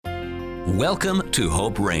Welcome to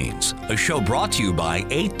Hope Reigns, a show brought to you by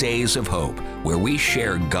 8 Days of Hope, where we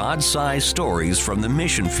share God-sized stories from the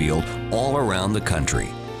mission field all around the country.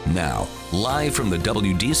 Now, live from the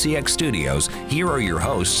WDCX studios, here are your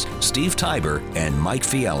hosts, Steve Tiber and Mike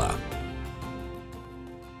Fiella.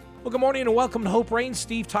 Well, good morning and welcome to Hope Reigns.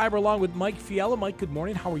 Steve Tiber along with Mike Fiella. Mike, good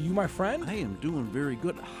morning. How are you, my friend? I am doing very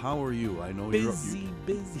good. How are you? I know busy.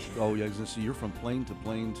 Oh, yeah, I was going to say, you're from plane to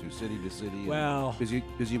plane to city to city. Well,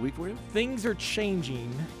 busy week for you? Things are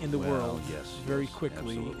changing in the world very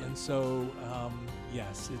quickly. Absolutely. And so,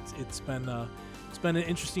 yes, it's been an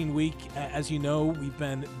interesting week. As you know, we've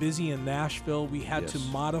been busy in Nashville. We had to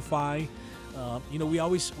modify. We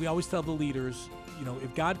always tell the leaders,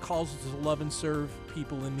 if God calls us to love and serve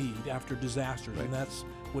people in need after disasters, and that's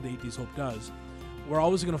what 8 Days Hope does, we're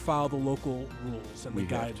always going to follow the local rules and the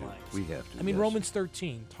guidelines. We have to. I mean, Romans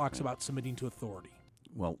 13 talks about submitting to authority.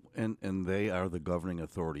 Well, and they are the governing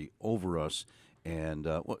authority over us. And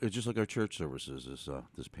it's just like our church services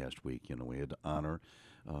this past week. We had to honor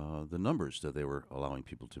the numbers that they were allowing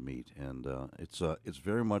people to meet, and it's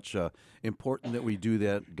very much important that we do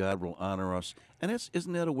that. God will honor us, and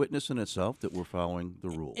isn't that a witness in itself that we're following the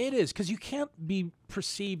rules? It is, because you can't be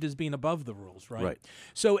perceived as being above the rules, right? Right.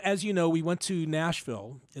 So, as you know, we went to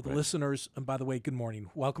Nashville. The listeners, and by the way, good morning.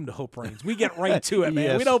 Welcome to Hope Reigns. We get right to it, man.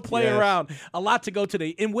 Yes, we don't play yes. around. A lot to go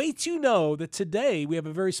today. And wait to know that today we have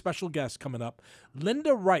a very special guest coming up,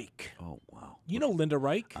 Linda Reich. Oh, wow. You know Linda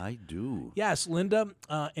Reich? I do. Yes, Linda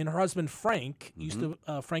and her husband Frank used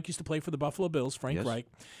to play for the Buffalo Bills. Frank Yes. Reich,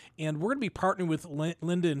 and we're going to be partnering with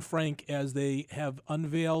Linda and Frank as they have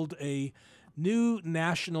unveiled a new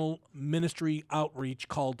national ministry outreach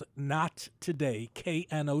called Knot Today,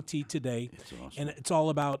 KNOT Today, It's awesome. and it's all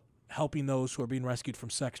about helping those who are being rescued from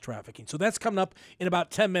sex trafficking. So that's coming up in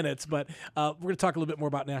about 10 minutes, but we're going to talk a little bit more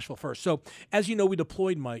about Nashville first. So as you know, we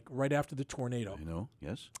deployed, Mike, right after the tornado. I know,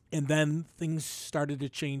 yes. And then things started to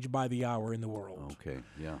change by the hour in the world. Okay,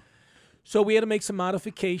 yeah. So we had to make some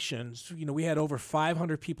modifications. We had over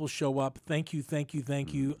 500 people show up. Thank you.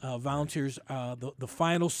 Volunteers, the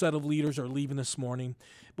final set of leaders are leaving this morning.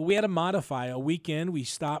 But we had to modify. A weekend, we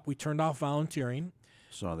stopped. We turned off volunteering.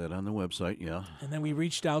 Saw that on the website, yeah. And then we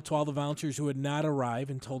reached out to all the volunteers who had not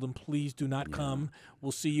arrived and told them, please do not come.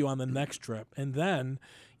 We'll see you on the next trip. And then,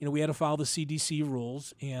 we had to follow the CDC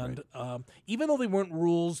rules. And even though they weren't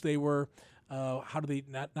rules, they were,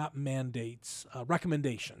 not mandates,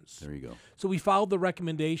 recommendations. There you go. So we followed the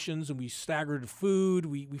recommendations and we staggered food.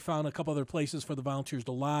 We found a couple other places for the volunteers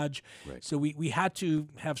to lodge. Right. So we had to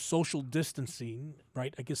have social distancing,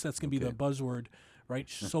 right? I guess that's going to be the buzzword, right?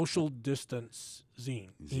 Social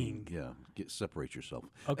distancing. Yeah, separate yourself.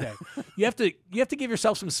 Okay. You have to give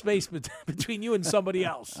yourself some space between you and somebody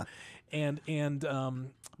else. And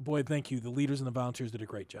boy, thank you. The leaders and the volunteers did a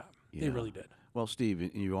great job. They Yeah. really did. Well,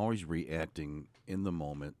 Steve, you're always reacting in the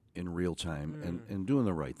moment, in real time, and doing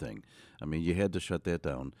the right thing. I mean, you had to shut that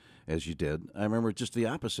down, as you did. I remember just the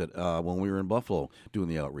opposite. When we were in Buffalo doing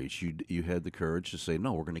the outreach, you had the courage to say,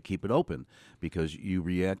 no, we're going to keep it open, because you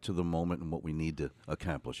react to the moment and what we need to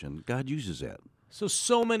accomplish, and God uses that.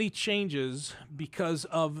 So many changes because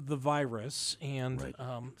of the virus, and Right.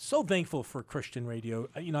 so thankful for Christian radio.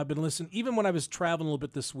 I've been listening, even when I was traveling a little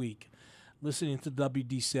bit this week, listening to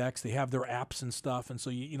WDCX. They have their apps and stuff, and so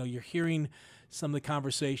you're hearing some of the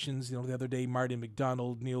conversations. The other day, Martin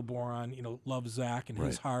McDonald, Neil Boron, loves Zach and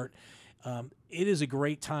his heart. It is a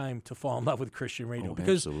great time to fall in love with Christian radio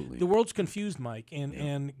because absolutely. the world's confused, Mike,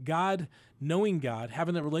 and God, knowing God,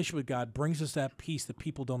 having that relationship with God brings us that peace that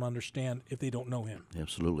people don't understand if they don't know Him.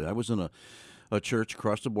 Absolutely. I was in a church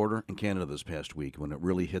across the border in Canada this past week when it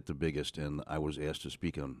really hit the biggest, and I was asked to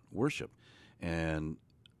speak on worship. And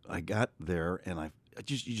I got there, and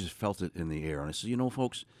you just felt it in the air. And I said,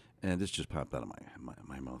 folks, and this just popped out of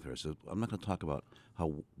my mouth here. I said, I'm not going to talk about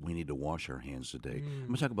how we need to wash our hands today. I'm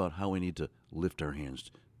going to talk about how we need to lift our hands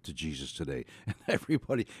to Jesus today. And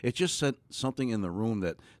everybody, it just said something in the room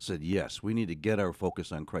that said, yes, we need to get our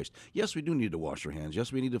focus on Christ. Yes, we do need to wash our hands.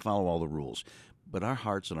 Yes, we need to follow all the rules. But our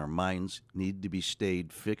hearts and our minds need to be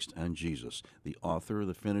stayed fixed on Jesus, the author,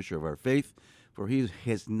 the finisher of our faith, for He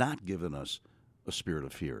has not given us a spirit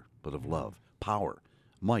of fear, but of love, power,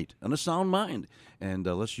 might, and a sound mind. And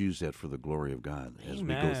let's use that for the glory of God as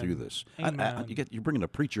we go through this. You're bringing a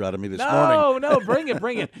preacher out of me this morning. No,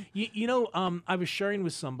 bring it. I was sharing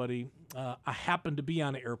with somebody. I happened to be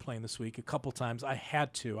on an airplane this week a couple times. I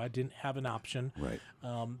had to. I didn't have an option. Right.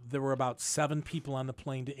 There were about 7 people on the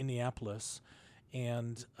plane to Indianapolis,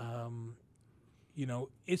 and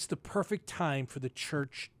it's the perfect time for the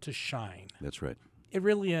church to shine. That's right. It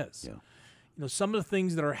really is. Yeah. some of the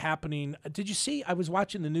things that are happening. Did you see? I was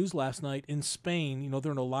watching the news last night in Spain.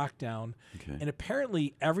 They're in a lockdown, and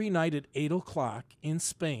apparently every night at 8:00 in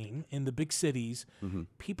Spain, in the big cities,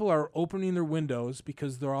 people are opening their windows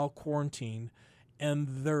because they're all quarantined, and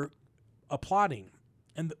they're applauding.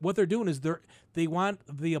 And what they're doing is they want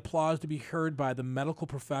the applause to be heard by the medical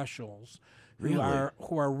professionals who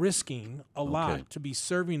are risking a lot to be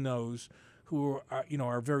serving those who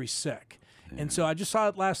are very sick. And so I just saw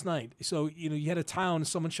it last night. So, you had a town,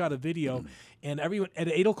 someone shot a video, and everyone at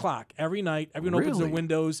 8:00 every night, everyone opens their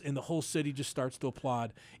windows, and the whole city just starts to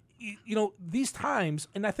applaud. These times,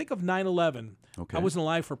 and I think of 9/11. I wasn't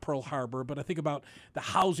alive for Pearl Harbor, but I think about the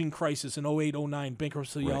housing crisis in 2008, 2009,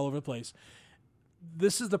 bankruptcy all over the place.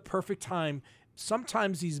 This is the perfect time.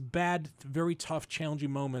 Sometimes these bad, very tough,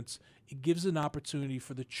 challenging moments, it gives an opportunity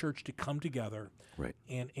for the church to come together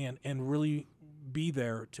and really be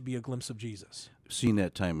there to be a glimpse of Jesus. Seen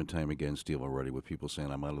that time and time again, Steve, already, with people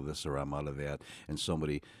saying, I'm out of this or I'm out of that. And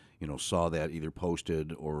somebody, saw that, either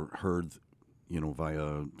posted or heard,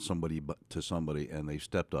 via somebody to somebody, and they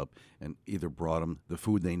stepped up and either brought them the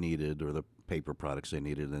food they needed or the paper products they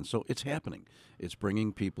needed. And so it's happening. It's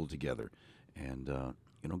bringing people together. And,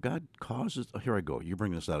 God causes, here I go, you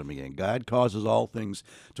bring this out of me again. God causes all things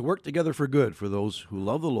to work together for good for those who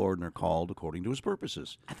love the Lord and are called according to his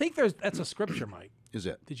purposes. I think that's a scripture, Mike. Is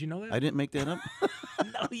it? Did you know that? I didn't make that up?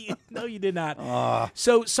 No, you did not.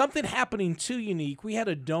 So something happening too unique. We had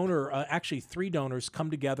a donor, actually 3 donors,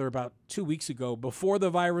 come together about 2 weeks ago before the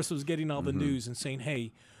virus was getting all the news and saying,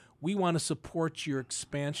 hey, we want to support your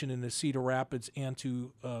expansion into Cedar Rapids and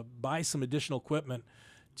to buy some additional equipment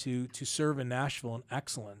to serve in Nashville in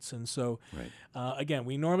excellence. And so, again,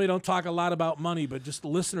 we normally don't talk a lot about money, but just the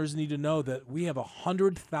listeners need to know that we have a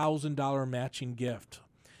 $100,000 matching gift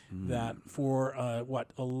that for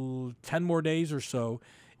 10 more days or so,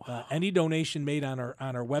 any donation made on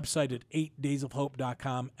our website at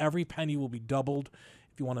 8daysofhope.com, every penny will be doubled.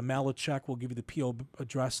 If you want to mail a check, we'll give you the P.O.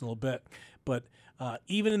 address in a little bit. But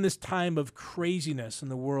even in this time of craziness in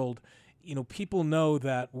the world, people know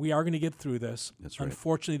that we are going to get through this. That's right.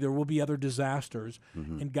 Unfortunately, there will be other disasters,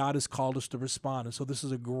 and God has called us to respond. And so this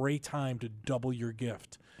is a great time to double your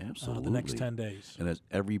gift. Absolutely. The next 10 days. And as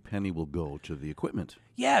every penny will go to the equipment.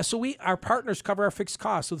 Yeah, so our partners cover our fixed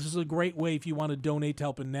costs. So this is a great way if you want to donate to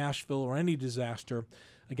help in Nashville or any disaster.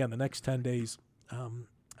 Again, the next 10 days. And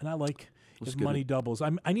I like if money doubles.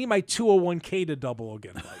 I need my 201k to double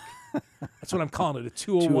again, Mike. That's what I'm calling it, a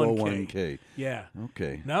 201k. 201k. Yeah.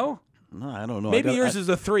 Okay. No? No, I don't know. Maybe yours is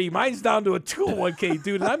a 3. Mine's down to a 201k,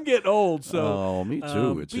 dude. And I'm getting old, so. Oh, me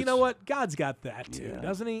too. But you know what? God's got that too,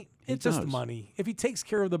 doesn't he? It's just money. If he takes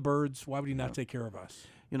care of the birds, why would he not take care of us?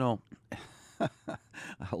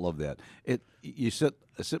 I love that. I sit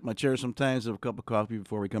in my chair sometimes, have a cup of coffee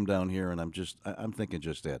before we come down here, and I'm thinking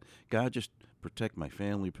just that. God, just protect my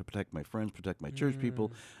family, protect my friends, protect my church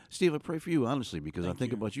people. Steve, I pray for you, honestly, because I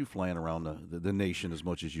think about you flying around the nation as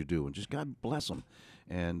much as you do, and just God bless them.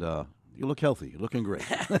 And you look healthy. You're looking great.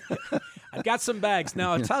 I've got some bags.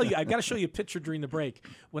 Now, I'll tell you, I've got to show you a picture during the break.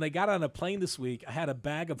 When I got on a plane this week, I had a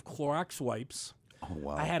bag of Clorox wipes. Oh,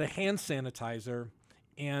 wow. I had a hand sanitizer.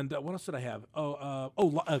 And what else did I have?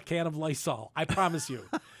 A can of Lysol. I promise you.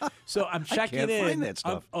 So I'm checking I can't in. find that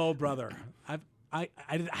stuff. Brother, I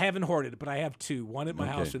haven't hoarded it, but I have 2. One at my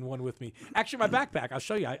house and one with me. Actually, my backpack. I'll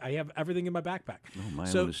show you. I have everything in my backpack. Oh, my,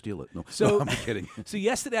 I'm going to steal it. No, so, I'm kidding. So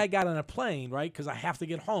yesterday I got on a plane, right, because I have to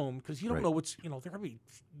get home because you don't know what's, there are going to be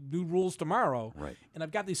new rules tomorrow. Right. And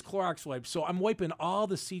I've got these Clorox wipes. So I'm wiping all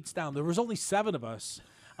the seats down. There was only 7 of us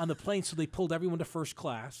on the plane, so they pulled everyone to first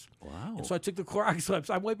class. Wow. And so I took the Clorox wipes.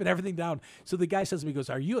 I'm wiping everything down. So the guy says to me, he goes,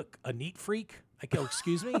 are you a neat freak? I go,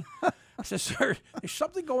 excuse me? I said, sir, there's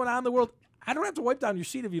something going on in the world. I don't have to wipe down your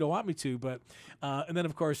seat if you don't want me to. But and then,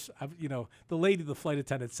 of course, the flight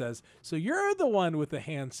attendant says, so you're the one with the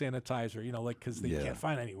hand sanitizer, because they can't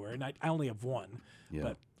find anywhere. And I only have 1. Yeah.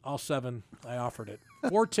 But all 7, I offered it.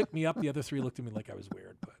 4 ticked me up. The other 3 looked at me like I was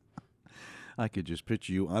weird. But I could just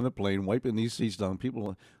picture you on a plane wiping these seats down.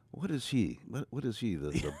 People, what is he? What is he?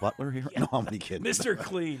 The butler here? No, I'm only kidding. Mr.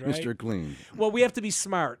 Clean, right? Mr. Clean. Well, we have to be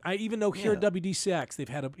smart. I even know here at WDCX they've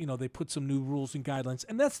had they put some new rules and guidelines,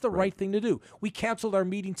 and that's the right thing to do. We canceled our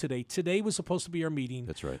meeting today. Today was supposed to be our meeting.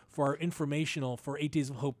 That's right. For our informational for 8 Days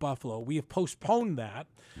of Hope Buffalo. We have postponed that.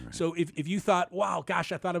 Right. So if you thought, wow,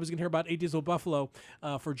 gosh, I thought I was going to hear about 8 Days of Buffalo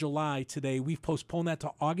for July today, we've postponed that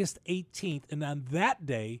to August 18th, and on that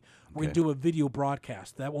day, We're going to do a video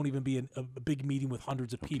broadcast. That won't even be a big meeting with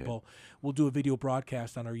hundreds of people. We'll do a video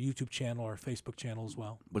broadcast on our YouTube channel, our Facebook channel as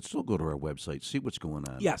well. But still go to our website, see what's going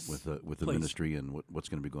on with the ministry and what's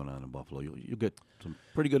going to be going on in Buffalo. You'll get some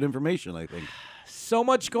pretty good information, I think. So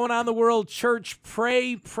much going on in the world. Church,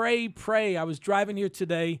 pray, pray, pray. I was driving here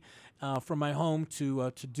today from my home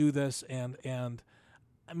to do this, and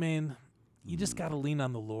I mean, you just got to lean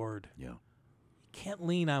on the Lord. Yeah. Can't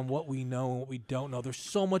lean on what we know and what we don't know. There's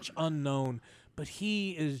so much unknown, but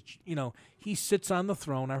he is, he sits on the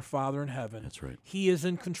throne, our Father in heaven. That's right. He is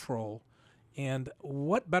in control, and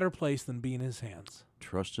what better place than be in his hands?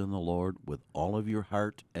 Trust in the Lord with all of your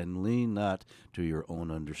heart and lean not to your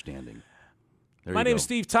own understanding. My name is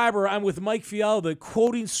Steve Tybor. I'm with Mike Fiala, the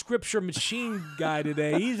quoting scripture machine guy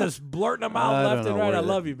today. He's just blurting them out left and right. I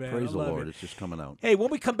love you, man. Praise the Lord. It's just coming out. Hey, when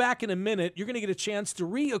we come back in a minute, you're going to get a chance to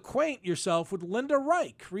reacquaint yourself with Linda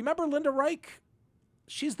Reich. Remember Linda Reich?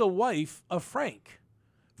 She's the wife of Frank.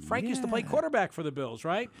 Frank used to play quarterback for the Bills,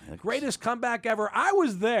 right? Greatest comeback ever. I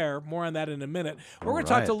was there. More on that in a minute. We're going to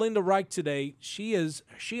talk to Linda Reich today. She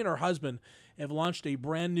and her husband have launched a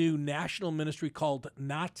brand new national ministry called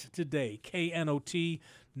Not Today, K-N-O-T,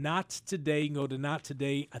 Not Today. You can go to Not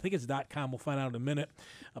Today. I think it's .com. We'll find out in a minute.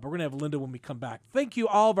 But we're going to have Linda when we come back. Thank you,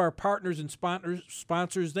 all of our partners and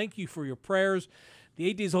sponsors. Thank you for your prayers. The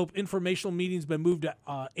 8 Days of Hope informational meeting has been moved to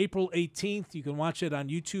April 18th. You can watch it on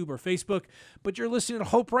YouTube or Facebook. But you're listening to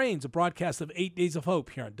Hope Reigns, a broadcast of 8 Days of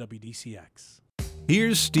Hope here on WDCX.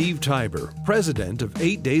 Here's Steve Tybor, president of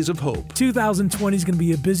 8 Days of Hope. 2020 is going to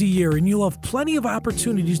be a busy year, and you'll have plenty of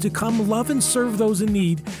opportunities to come love and serve those in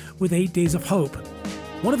need with 8 Days of Hope.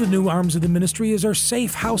 One of the new arms of the ministry is our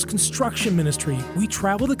Safe House Construction Ministry. We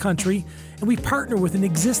travel the country, and we partner with an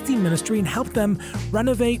existing ministry and help them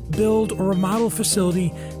renovate, build, or remodel a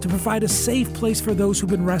facility to provide a safe place for those who've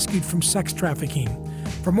been rescued from sex trafficking.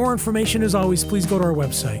 For more information, as always, please go to our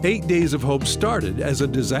website. 8 Days of Hope started as a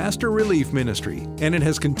disaster relief ministry, and it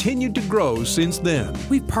has continued to grow since then.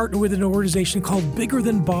 We've partnered with an organization called Bigger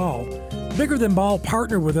Than Ball. Bigger Than Ball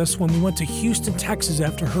partnered with us when we went to Houston, Texas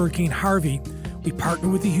after Hurricane Harvey. We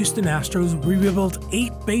partnered with the Houston Astros. We rebuilt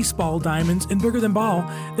 8 baseball diamonds in Bigger Than Ball,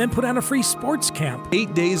 then put on a free sports camp.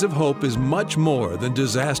 8 Days of Hope is much more than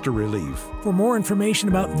disaster relief. For more information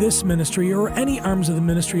about this ministry or any arms of the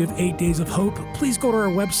ministry of 8 Days of Hope, please go to our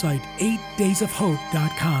website,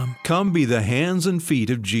 8daysofhope.com. Come be the hands and feet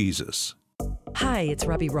of Jesus. Hi, it's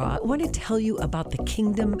Robbie Raw. I want to tell you about the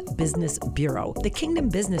Kingdom Business Bureau. The Kingdom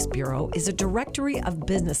Business Bureau is a directory of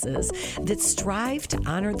businesses that strive to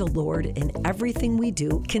honor the Lord in everything we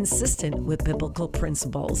do, consistent with biblical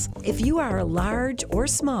principles. If you are a large or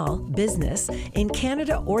small business in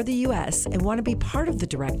Canada or the U.S. and want to be part of the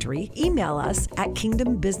directory, email us at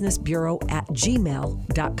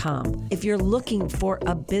kingdombusinessbureau@gmail.com. If you're looking for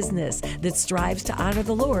a business that strives to honor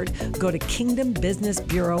the Lord, go to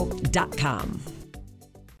kingdombusinessbureau.com.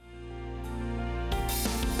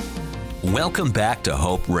 Welcome back to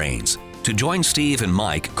Hope Reigns. To join Steve and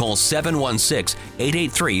Mike, call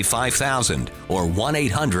 716-883-5000 or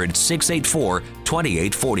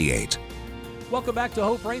 1-800-684-2848. Welcome back to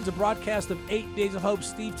Hope Reigns, a broadcast of 8 Days of Hope.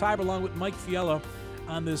 Steve Tybor along with Mike Fiala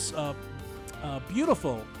on this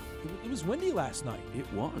beautiful... It was windy last night. It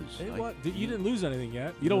was. You didn't lose anything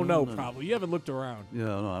yet? You don't know, probably. You haven't looked around. Yeah,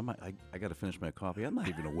 no, I got to finish my coffee. I'm not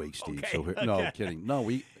even awake, Steve. Okay, No, kidding. No,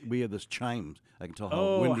 we have this chimes. I can tell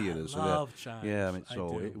how windy it is. I love chimes. Yeah, I mean,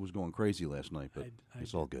 it was going crazy last night, but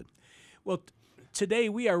it's all good. Well, today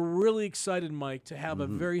we are really excited, Mike, to have a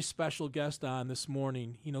very special guest on this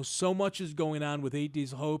morning. You know, so much is going on with 8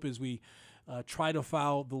 Days of Hope as we try to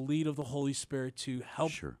follow the lead of the Holy Spirit to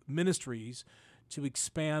help ministries to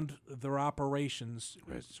expand their operations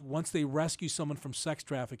once they rescue someone from sex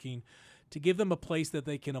trafficking, to give them a place that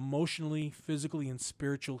they can emotionally, physically, and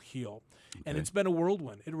spiritually heal. Okay. And it's been a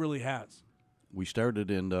whirlwind. It really has. We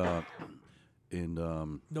started in November.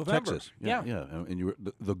 Texas. Yeah. And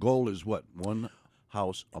the goal is what? One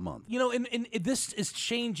house a month. You know, and this is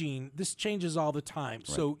changing. This changes all the time. Right.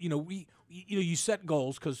 So, you know, you set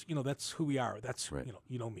goals because, you know, that's who we are. That's,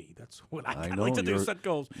 you know me. That's what I like to do, set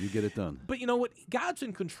goals. You get it done. But you know what? God's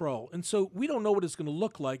in control. And so we don't know what it's going to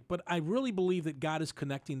look like, but I really believe that God is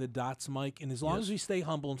connecting the dots, Mike. And as long as we stay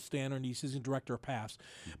humble and stand underneath His and direct our paths.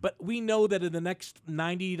 But we know that in the next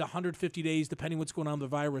 90 to 150 days, depending what's going on with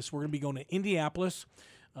the virus, we're going to be going to Indianapolis.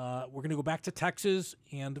 We're going to go back to Texas,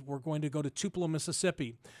 and we're going to go to Tupelo,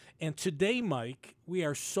 Mississippi. And today, Mike, we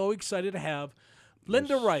are so excited to have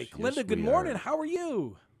Linda Reich. Linda, good morning. How are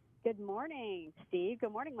you? Good morning, Steve.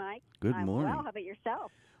 Good morning, Mike. Good morning. Well, how about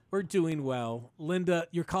yourself? We're doing well. Linda,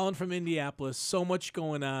 you're calling from Indianapolis. So much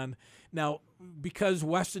going on. Now, because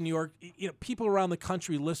Western New York, people around the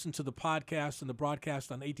country listen to the podcast and the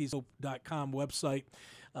broadcast on atsoap.com website.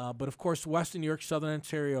 But, of course, Western New York, Southern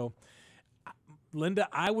Ontario. Linda,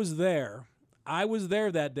 I was there. I was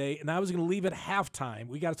there that day, and I was going to leave at halftime.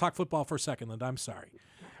 We got to talk football for a second, Linda. I'm sorry.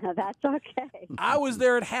 That's okay. I was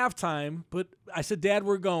there at halftime, but I said, Dad,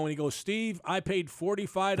 we're going. He goes, Steve, I paid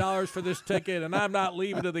 $45 for this ticket, and I'm not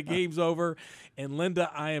leaving till the game's over. And,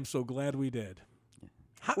 Linda, I am so glad we did.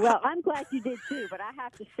 Well, I'm glad you did, too, but I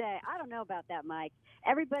have to say, I don't know about that, Mike.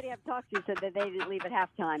 Everybody I've talked to said that they didn't leave at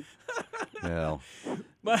halftime.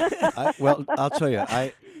 Well, I'll tell you,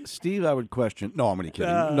 Steve, I would question. No, I'm only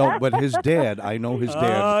kidding. No, but his dad, I know his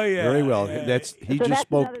dad very well. Yeah. That's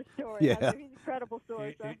spoke. Another story. Yeah. That's an incredible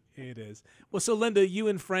story. It is. Well, so Linda, you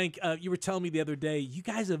and Frank, you were telling me the other day, you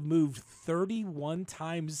guys have moved 31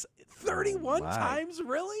 times. 31 times,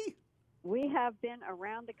 really? We have been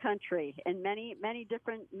around the country in many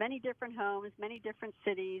different homes, many different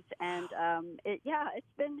cities, and it's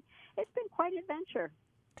been quite an adventure.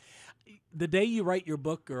 The day you write your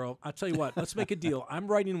book, girl, I'll tell you what, let's make a deal. I'm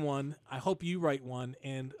writing one. I hope you write one,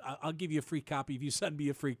 and I'll give you a free copy if you send me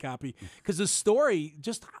a free copy. Because the story,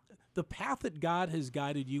 just the path that God has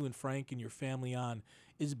guided you and Frank and your family on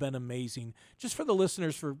has been amazing. Just for the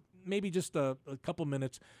listeners, for maybe just a couple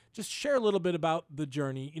minutes, just share a little bit about the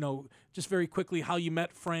journey, just very quickly, how you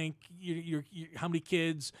met Frank, your how many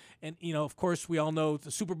kids, and, of course, we all know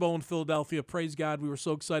the Super Bowl in Philadelphia. Praise God. We were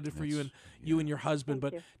so excited for you and your husband.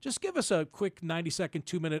 Thank but you. Just give us a quick 90-second,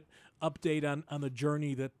 2-minute update on the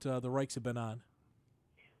journey that the Reichs have been on.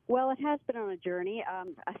 Well, it has been on a journey.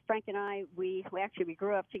 Frank and I, we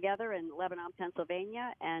grew up together in Lebanon,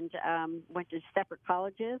 Pennsylvania, and went to separate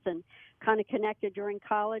colleges and kind of connected during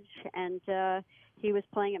college. And he was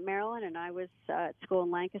playing at Maryland, and I was at school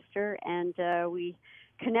in Lancaster, and we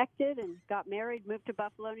connected and got married, moved to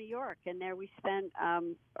Buffalo, New York, and there we spent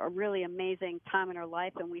a really amazing time in our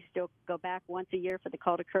life, and we still go back once a year for the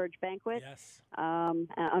Call to Courage banquet. Yes.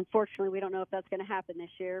 Unfortunately, we don't know if that's going to happen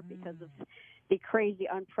this year because of the crazy,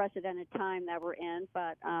 unprecedented time that we're in,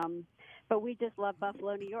 but we just love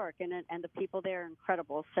Buffalo, New York, and the people there are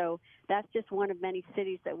incredible. So that's just one of many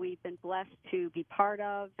cities that we've been blessed to be part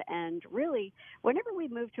of. And really, whenever we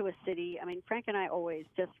move to a city, I mean, Frank and I always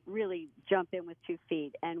just really jump in with 2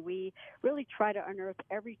 feet, and we really try to unearth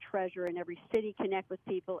every treasure in every city, connect with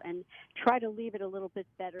people, and try to leave it a little bit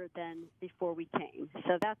better than before we came.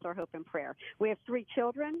 So that's our hope and prayer. We have 3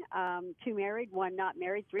 children, 2 married, 1 not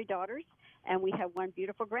married, 3 daughters, and we have 1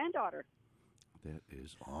 beautiful granddaughter. That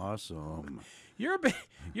is awesome. You're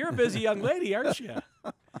a busy young lady, aren't you?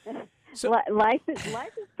 So life is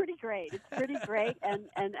pretty great. It's pretty great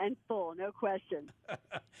and full, no question.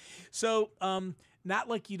 So, not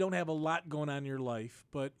like you don't have a lot going on in your life,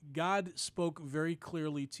 but God spoke very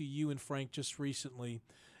clearly to you and Frank just recently,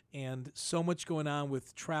 and so much going on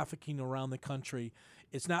with trafficking around the country.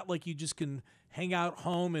 It's not like you just can hang out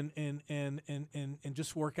home and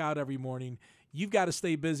just work out every morning. You've got to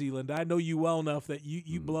stay busy, Linda. I know you well enough that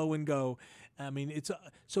you blow and go. I mean,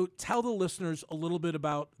 so tell the listeners a little bit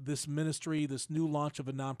about this ministry, this new launch of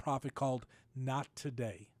a nonprofit called Not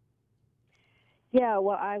Today. Yeah,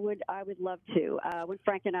 well, I would love to. When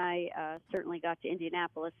Frank and I certainly got to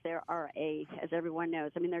Indianapolis, there are as everyone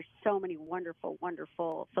knows, I mean, there's so many wonderful,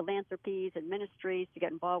 wonderful philanthropies and ministries to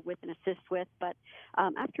get involved with and assist with. But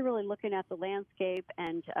after really looking at the landscape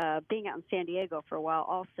and being out in San Diego for a while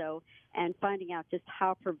also, and finding out just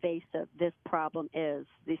how pervasive this problem is,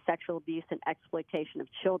 the sexual abuse and exploitation of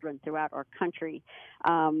children throughout our country,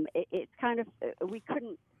 it's kind of, we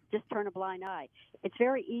couldn't just turn a blind eye. It's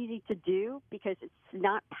very easy to do because it's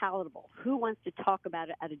not palatable. Who wants to talk about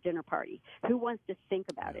it at a dinner party? Who wants to think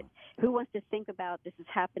about it? Who wants to think about this is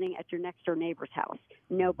happening at your next door neighbor's house?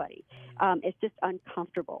 Nobody. It's just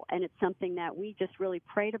uncomfortable, and it's something that we just really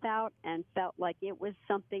prayed about and felt like it was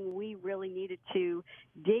something we really needed to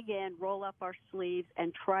dig in, roll up our sleeves,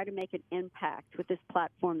 and try to make an impact with this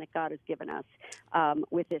platform that God has given us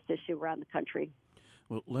with this issue around the country.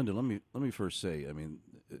 Well, Linda, let me first say, I mean,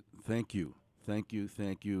 thank you,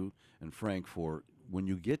 and Frank, for when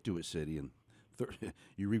you get to a city and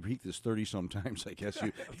you repeat this 30 sometimes, I guess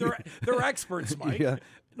you. they're experts, Mike. Yeah,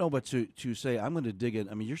 no, but to say I'm going to dig in.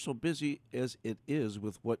 I mean, you're so busy as it is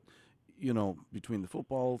with what, between the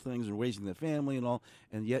football things and raising the family and all,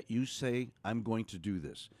 and yet you say I'm going to do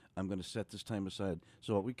this. I'm going to set this time aside.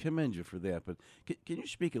 So we commend you for that. But can you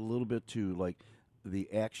speak a little bit to like the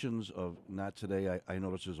actions of Not Today? I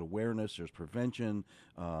notice there's awareness, there's prevention,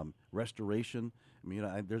 restoration. I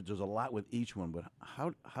mean, there's a lot with each one, but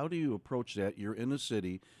how do you approach that? You're in a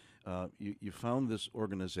city, You found this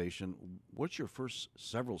organization. What's your first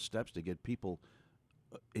several steps to get people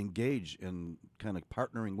engaged and kind of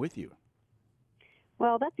partnering with you?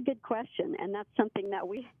 Well, that's a good question, and that's something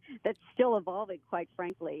that's still evolving, quite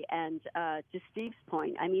frankly. And to Steve's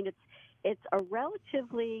point, I mean, it's a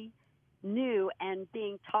relatively new and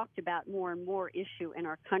being talked about more and more issue in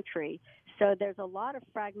our country. So there's a lot of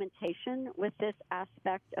fragmentation with this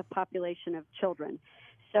aspect of population of children.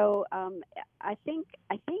 So I think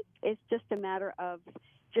it's just a matter of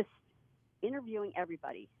just interviewing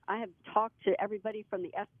everybody. I have talked to everybody from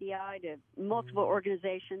the FBI to multiple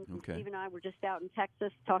organizations. Okay. Steve and I were just out in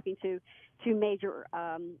Texas talking to two major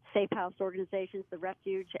safe house organizations, the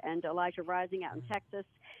Refuge and Elijah Rising out in Texas,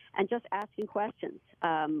 and just asking questions.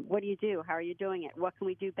 What do you do? How are you doing it? What can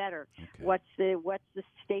we do better? Okay. What's the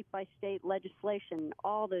state-by-state legislation?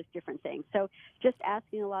 All those different things. So just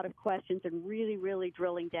asking a lot of questions and really, really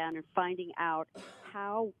drilling down and finding out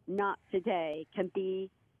how Not Today can be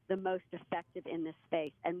the most effective in this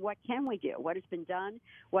space, and what can we do? What has been done?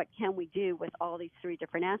 What can we do with all these three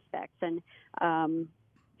different aspects? And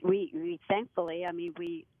we thankfully, I mean,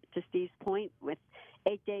 we, to Steve's point, with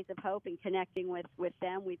 8 Days of Hope and connecting with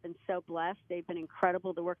them, we've been so blessed. They've been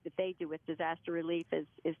incredible. The work that they do with disaster relief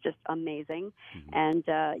is just amazing. And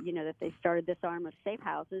that they started this arm of safe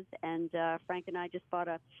houses, and Frank and I just bought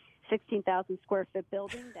a 16,000 square foot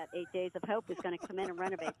building that 8 Days of Hope is going to come in and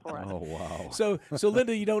renovate for us. Oh, wow. So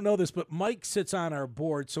Linda, you don't know this, but Mike sits on our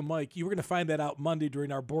board. So Mike, you were going to find that out Monday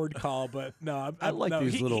during our board call, but no. I like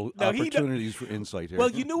these little opportunities for insight here.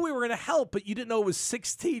 Well, you knew we were going to help, but you didn't know it was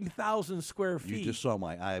 16,000 square feet. You just saw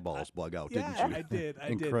my eyeballs bug out, didn't you? I did.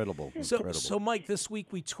 Incredible. So Mike, this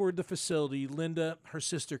week we toured the facility. Linda, her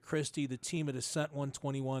sister Christy, the team at Ascent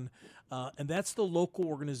 121, and that's the local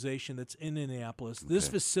organization that's in Indianapolis. Okay. This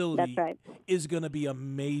facility is going to be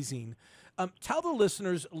amazing. Tell the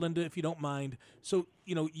listeners, Linda, if you don't mind. So,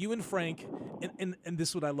 you and Frank, and this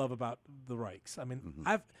is what I love about the Reichs. I mean,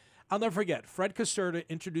 I'll never forget. Fred Caserta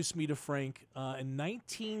introduced me to Frank in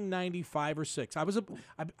 1995 or 6.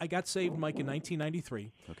 I got saved, Mike, in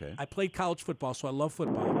 1993. Okay. I played college football, so I love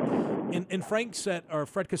football. And Frank said, or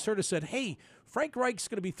Fred Caserta said, "Hey, Frank Reich's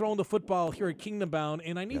going to be throwing the football here at Kingdom Bound,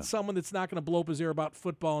 and I need someone that's not going to blow up his ear about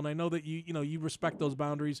football. And I know that you respect those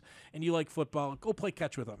boundaries and you like football. Go play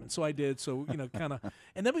catch with him." And so I did. So kind of,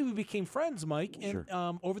 and then we became friends, Mike. And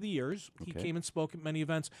over the years, he came and spoke at many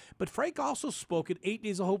events. But Frank also spoke at 8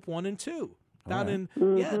 Days of Hope 1 and 2. Down in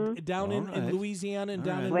Louisiana and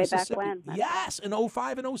down in Mississippi. Way back when. Yes, in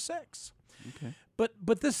 05 and 06. Okay.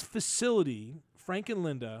 But this facility, Frank and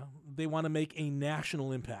Linda, they want to make a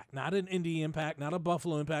national impact, not an Indy impact, not a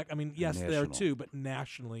Buffalo impact. I mean, yes, there too, but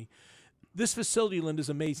nationally. This facility, Linda, is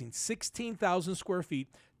amazing. 16,000 square feet.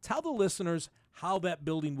 Tell the listeners how that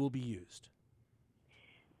building will be used.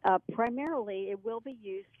 Primarily, it will be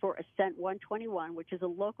used for Ascent 121, which is a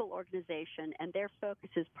local organization, and their focus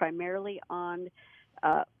is primarily on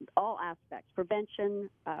all aspects, prevention,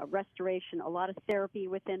 restoration, a lot of therapy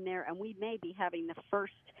within there, and we may be having the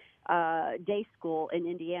first day school in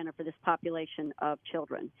Indiana for this population of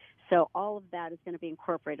children. So all of that is going to be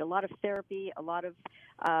incorporated. A lot of therapy, a lot of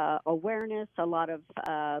awareness,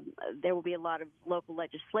 there will be a lot of local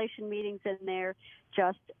legislation meetings in there,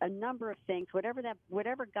 just a number of things.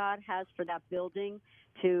 Whatever God has for that building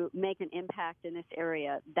to make an impact in this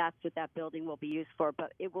area, that's what that building will be used for.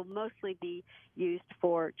 But it will mostly be used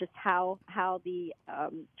for just how the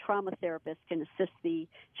trauma therapists can assist the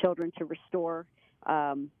children to restore,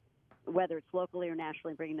 whether it's locally or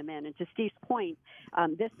nationally, bringing them in. And to Steve's point,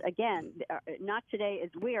 this, again, Not Today,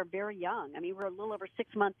 we are very young. I mean, we're a little over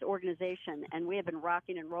 6 months organization, and we have been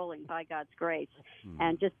rocking and rolling by God's grace.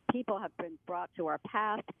 And just people have been brought to our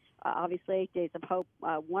path, obviously 8 Days of Hope,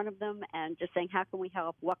 one of them, and just saying, how can we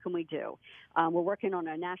help? What can we do? We're working on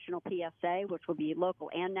a national PSA, which will be local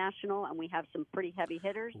and national, and we have some pretty heavy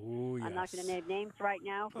hitters. Ooh, yes. I'm not going to name names right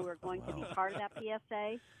now who are going to be part of that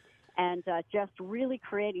PSA. And just really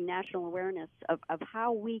creating national awareness of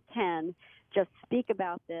how we can just speak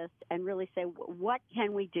about this and really say, what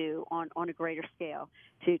can we do on a greater scale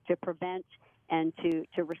to prevent and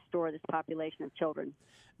to restore this population of children.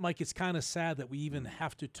 Mike, it's kind of sad that we even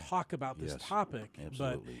have to talk about this topic.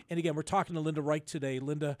 Absolutely. And again, we're talking to Linda Reich today.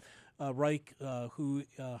 Linda Reich, who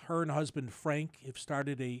her and husband Frank have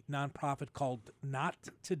started a nonprofit called Not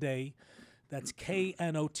Today. That's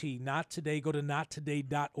KNOT, Not Today. Go to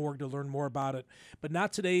nottoday.org to learn more about it. But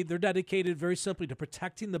Not Today, they're dedicated very simply to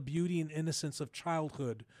protecting the beauty and innocence of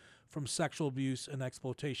childhood from sexual abuse and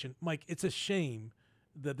exploitation. Mike, it's a shame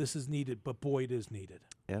that this is needed, but boy, it is needed.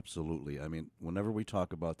 Absolutely. I mean, whenever we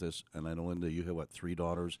talk about this, and I know, Linda, you have, 3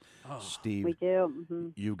 daughters? Oh. Steve, we do. Mm-hmm.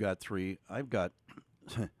 You've got 3. I've got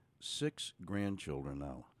 6 grandchildren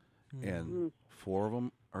now, and 4 of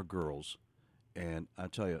them are girls. And I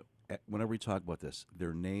tell you, whenever we talk about this,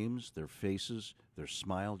 their names, their faces, their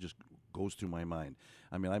smile just goes through my mind.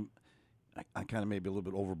 I mean, I kind of maybe a little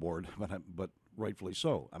bit overboard, but rightfully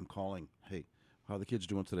so. I'm calling, hey, how are the kids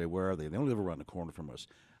doing today? Where are they? They don't live around the corner from us.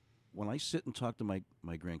 When I sit and talk to my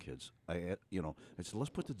grandkids, I said, let's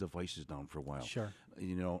put the devices down for a while. Sure.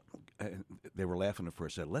 They were laughing at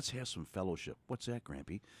first. I said, let's have some fellowship. What's that,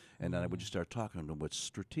 Grampy? And then I would just start talking to them, but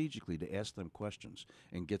strategically to ask them questions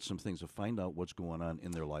and get some things to find out what's going on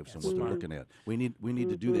in their lives and what they're looking at. We need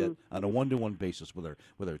to do that on a one-to-one basis with our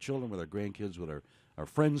children, with our grandkids, with our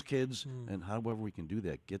friends' kids, and however we can do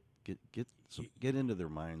that, get into their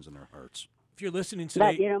minds and their hearts. If you're listening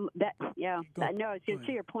today, to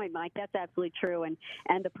your point, Mike, that's absolutely true, and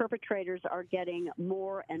the perpetrators are getting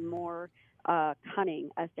more and more cunning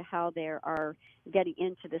as to how they are getting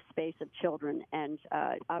into the space of children, and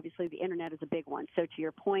obviously the internet is a big one. So to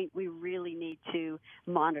your point, we really need to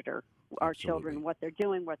monitor our children, what they're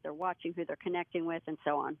doing, what they're watching, who they're connecting with, and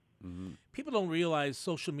so on. Mm-hmm. People don't realize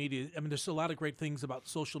social media. I mean, there's a lot of great things about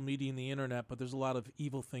social media and the internet, but there's a lot of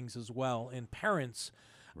evil things as well. And parents,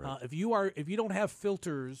 right. If you don't have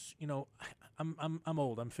filters, I'm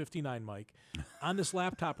old. I'm 59, Mike. On this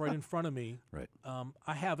laptop right in front of me, right.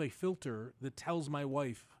 I have a filter that tells my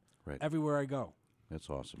wife right. everywhere I go. That's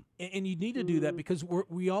awesome. And you need to do that because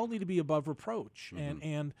we all need to be above reproach.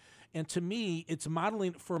 And to me, it's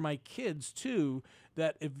modeling for my kids, too,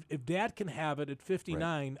 that if Dad can have it at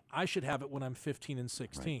 59, right. I should have it when I'm 15 and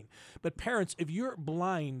 16. Right. But parents, if you're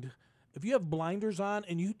blind, if you have blinders on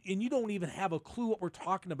and you don't even have a clue what we're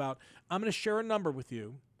talking about, I'm going to share a number with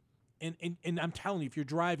you. And I'm telling you, if you're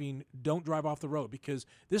driving, don't drive off the road because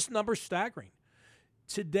this number's staggering.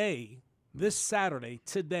 This Saturday,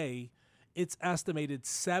 it's estimated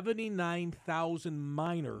 79,000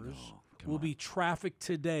 minors will be trafficked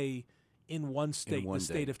today in one state, the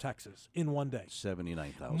state of Texas, in one day.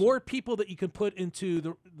 79,000. More people that you can put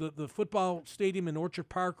into the football stadium in Orchard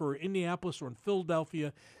Park or Indianapolis or in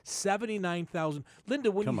Philadelphia, 79,000.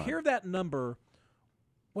 Linda, when you hear that number,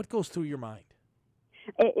 what goes through your mind?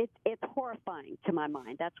 It's horrifying to my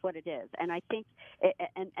mind. That's what it is. And I think,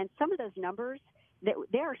 and some of those numbers,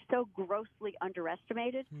 they are so grossly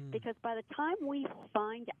underestimated because by the time we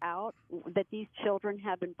find out that these children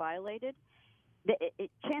have been violated,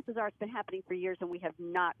 chances are it's been happening for years and we have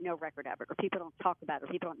no record of it, or people don't talk about it, or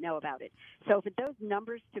people don't know about it. So for those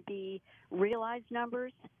numbers to be realized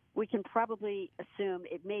numbers, we can probably assume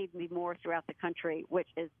it may be more throughout the country, which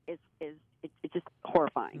is just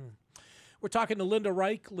horrifying. We're talking to Linda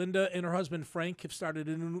Reich. Linda and her husband Frank have started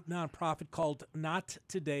a new nonprofit called Not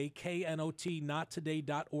Today, KNOT,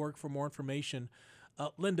 nottoday.org for more information.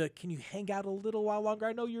 Linda, can you hang out a little while longer?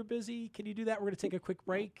 I know you're busy. Can you do that? We're going to take a quick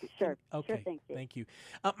break. Sure. Okay. Sure, thank you.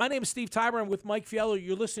 My name is Steve Tyber. I'm with Mike Fiello.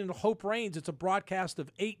 You're listening to Hope Reigns. It's a broadcast of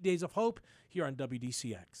 8 Days of Hope here on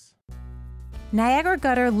WDCX. Niagara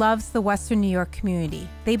Gutter loves the Western New York community.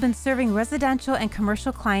 They've been serving residential and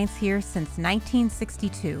commercial clients here since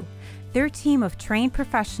 1962. Their team of trained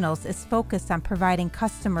professionals is focused on providing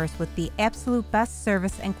customers with the absolute best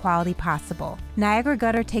service and quality possible. Niagara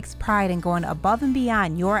Gutter takes pride in going above and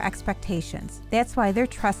beyond your expectations. That's why they're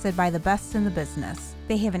trusted by the best in the business.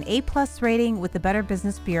 They have an A+ rating with the Better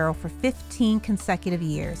Business Bureau for 15 consecutive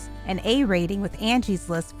years, an A rating with Angie's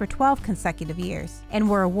List for 12 consecutive years, and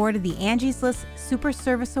were awarded the Angie's List Super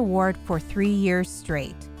Service Award for 3 years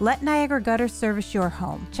straight. Let Niagara Gutter service your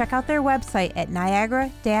home. Check out their website at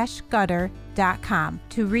niagara-gutter.com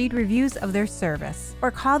to read reviews of their service,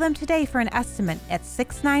 or call them today for an estimate at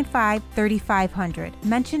 695-3500.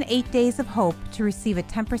 Mention 8 Days of Hope to receive a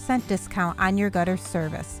 10% discount on your gutter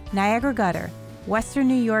service. Niagara Gutter, Western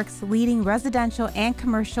New York's leading residential and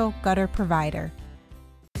commercial gutter provider.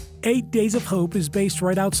 8 Days of Hope is based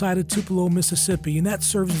right outside of Tupelo, Mississippi, and that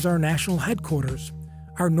serves as our national headquarters.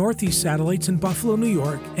 Our Northeast satellite's in Buffalo, New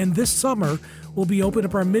York, and this summer we'll be opening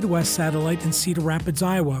up our Midwest satellite in Cedar Rapids,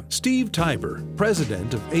 Iowa. Steve Tyber,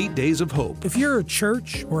 president of 8 Days of Hope. If you're a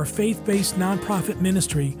church or a faith-based nonprofit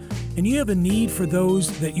ministry and you have a need for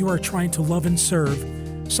those that you are trying to love and serve,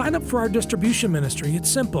 sign up for our distribution ministry. It's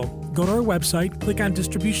simple. Go to our website, click on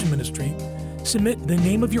distribution ministry, submit the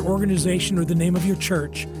name of your organization or the name of your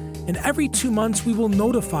church, and every 2 months we will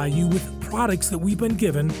notify you with products that we've been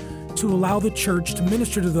given to allow the church to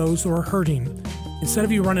minister to those who are hurting. Instead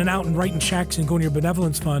of you running out and writing checks and going to your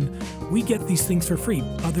benevolence fund, we get these things for free.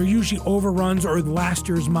 They're usually overruns or last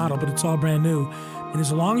year's model, but it's all brand new. And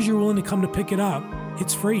as long as you're willing to come to pick it up,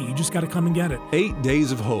 it's free. You just got to come and get it. 8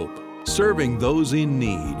 Days of Hope, serving those in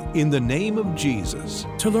need in the name of Jesus.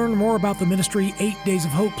 To learn more about the ministry 8 Days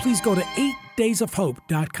of Hope, please go to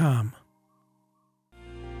 8daysofhope.com.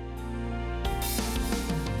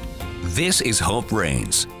 This is Hope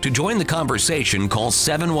Reigns. To join the conversation, call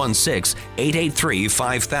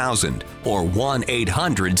 716-883-5000 or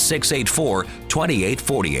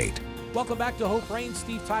 1-800-684-2848. Welcome back to Hope Reigns.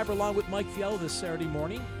 Steve Tybor along with Mike Fiala this Saturday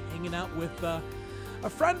morning, hanging out with a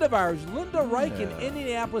friend of ours, Linda Reich in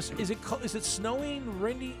Indianapolis. Is it snowing,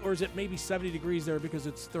 windy, or is it maybe 70 degrees there because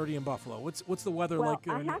it's 30 in Buffalo? What's the weather like?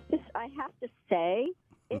 I have to say,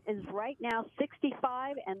 it is right now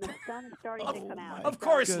 65, and the sun is starting to come out. Of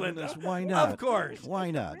course, Linda. Why not? Of course.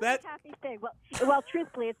 Why not? That's a happy thing. Well,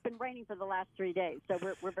 truthfully, it's been raining for the last 3 days, so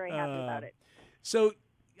we're very happy about it. So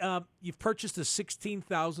you've purchased a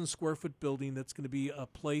 16,000 square foot building that's going to be a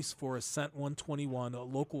place for Ascent 121, a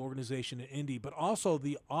local organization in Indy, but also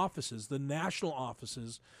the national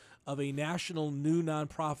offices of a national new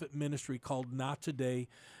nonprofit ministry called Not Today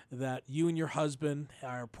that you and your husband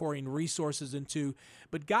are pouring resources into.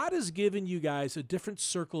 But God has given you guys a different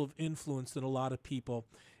circle of influence than a lot of people.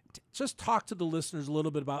 Just talk to the listeners a little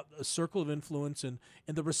bit about a circle of influence and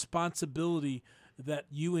the responsibility that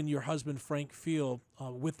you and your husband, Frank, feel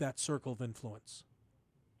with that circle of influence.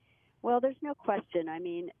 Well, there's no question. I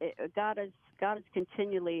mean, God is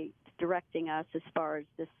continually directing us as far as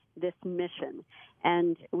this mission,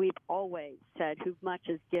 and we've always said, "Who much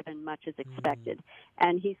is given, much is expected."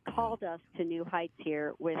 And He's called us to new heights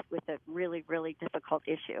here with a really, really difficult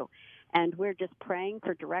issue, and we're just praying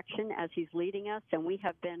for direction as He's leading us. And we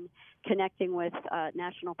have been connecting with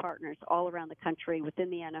national partners all around the country within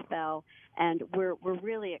the NFL, and we're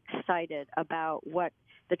really excited about what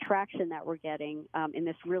the traction that we're getting in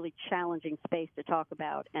this really challenging space to talk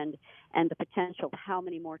about, and the potential of how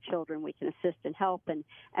many more children we can assist and help, and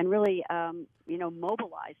really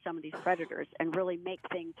mobilize some of these predators and really make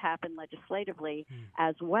things happen legislatively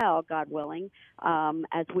as well, God willing,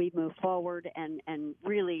 as we move forward and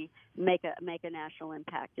really make a national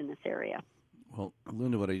impact in this area. Well,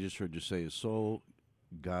 Linda, what I just heard you say is so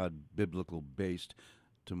God biblical based.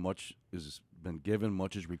 To much is been given,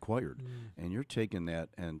 much is required, and you're taking that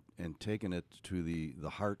and taking it to the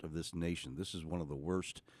heart of this nation. This is one of the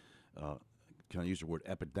worst. Can I use the word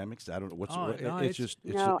epidemics? I don't know what's. It's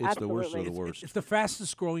the worst of the worst. It's the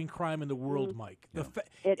fastest growing crime in the world, Mike. Yeah.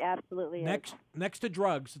 It absolutely is. Next to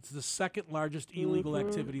drugs, it's the second largest illegal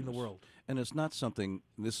activity in the world. And it's not something.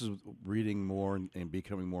 This is reading more and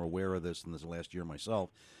becoming more aware of this in this last year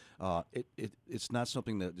myself. It's not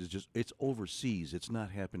something that is just, it's overseas. It's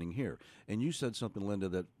not happening here. And you said something, Linda,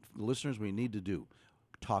 that the listeners, we need to do.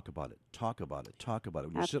 Talk about it. When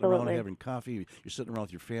you're sitting around having coffee, you're sitting around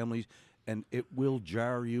with your families, and it will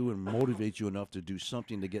jar you and motivate you enough to do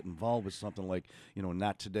something, to get involved with something like,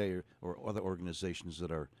 Not Today or other organizations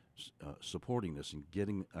that are supporting this and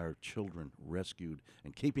getting our children rescued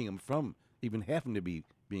and keeping them from even having to be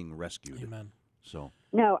being rescued. Amen. So.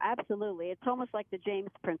 No, absolutely. It's almost like the James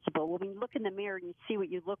principle. When you look in the mirror and you see what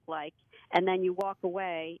you look like, and then you walk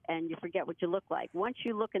away and you forget what you look like. Once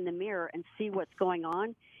you look in the mirror and see what's going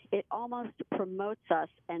on, it almost promotes us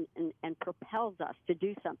and propels us to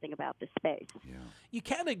do something about this space. Yeah. You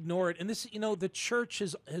can't ignore it. And this, the church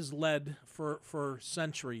has led for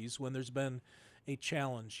centuries when there's been a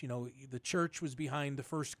challenge. The church was behind the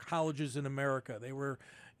first colleges in America. They were,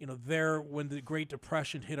 there when the Great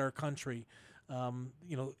Depression hit our country.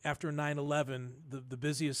 After 9/11, the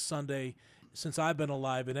busiest Sunday since I've been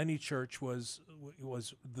alive in any church was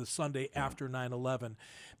the Sunday after 9/11.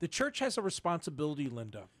 The church has a responsibility,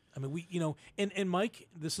 Linda. I mean, and Mike,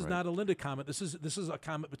 this is not a Linda comment. This is a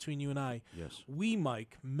comment between you and I. Yes. We,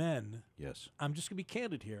 Mike, men. Yes. I'm just gonna be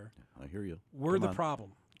candid here. I hear you. We're the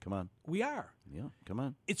problem. Come on. We are. Yeah, come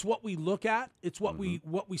on. It's what we look at. It's what we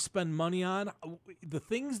spend money on. The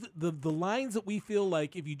things, the lines that we feel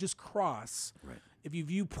like if you just cross, if you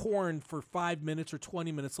view porn for 5 minutes or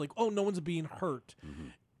 20 minutes, like, oh, no one's being hurt.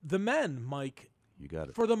 The men, Mike, you got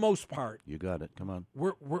it. For the most part, you got it. Come on.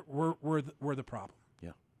 We're the problem.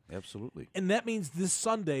 Yeah, absolutely. And that means this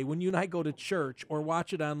Sunday, when you and I go to church or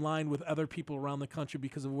watch it online with other people around the country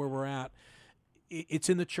because of where we're at, it's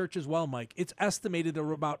in the church as well, Mike. It's estimated that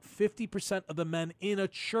about 50% of the men in a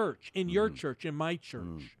church, in your church, in my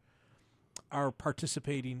church, are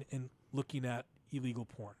participating in looking at illegal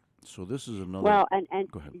porn. So this is another. Well, and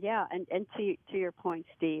go ahead. Yeah, and to your point,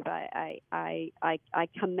 Steve, I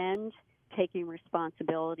commend taking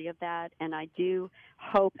responsibility of that, and I do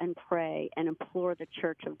hope and pray and implore the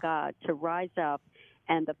Church of God to rise up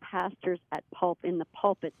and the pastors in the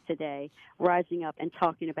pulpits today rising up and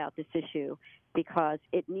talking about this issue, because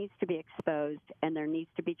it needs to be exposed, and there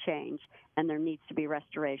needs to be change, and there needs to be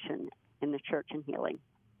restoration in the church and healing.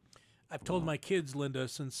 I've told my kids, Linda,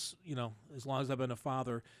 since, as long as I've been a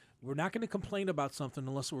father, we're not going to complain about something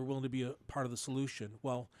unless we're willing to be a part of the solution.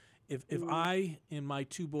 Well, if I and my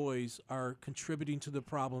two boys are contributing to the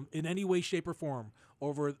problem in any way, shape, or form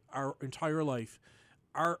over our entire life,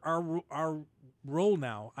 our role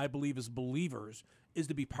now, I believe, as believers, is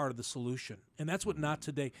to be part of the solution. And that's what Not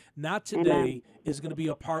Today. Not Today is going to be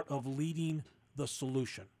a part of leading the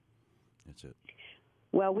solution. That's it.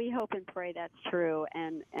 Well, we hope and pray that's true,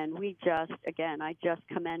 and we I just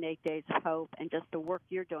commend 8 Days of Hope and just the work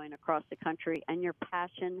you're doing across the country and your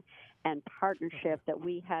passion and partnership that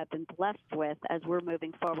we have been blessed with as we're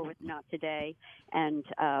moving forward with Not Today and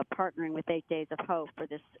partnering with 8 Days of Hope for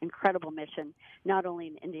this incredible mission, not only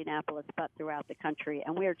in Indianapolis but throughout the country.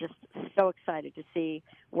 And we are just so excited to see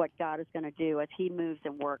what God is going to do as He moves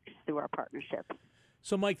and works through our partnership.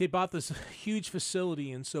 So, Mike, they bought this huge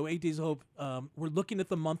facility, and so 8 Days of Hope, we're looking at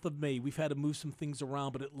the month of May. We've had to move some things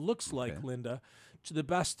around, but it looks like, Linda, to the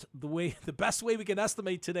best way we can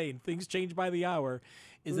estimate today, and things change by the hour,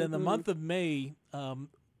 is that in the month of May,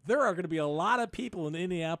 there are going to be a lot of people in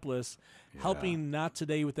Indianapolis helping Not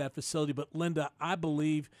Today with that facility. But, Linda, I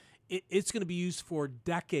believe it's going to be used for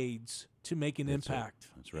decades to make an impact.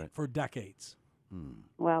 That's right. For decades.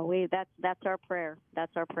 Well, that's our prayer.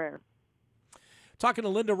 That's our prayer. Talking to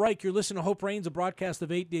Linda Reich, you're listening to Hope Reigns, a broadcast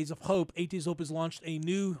of 8 Days of Hope. 8 Days of Hope has launched a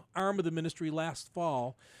new arm of the ministry last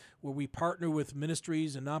fall, where we partner with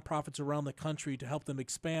ministries and nonprofits around the country to help them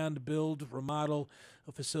expand, build, remodel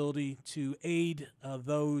a facility to aid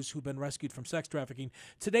those who've been rescued from sex trafficking.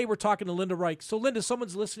 Today we're talking to Linda Reich. So, Linda,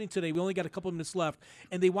 someone's listening today. We only got a couple of minutes left,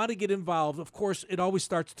 and they want to get involved. Of course, it always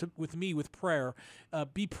starts with me with prayer.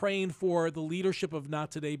 Be praying for the leadership of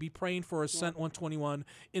Not Today. Be praying for Ascent 121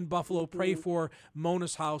 in Buffalo. Pray for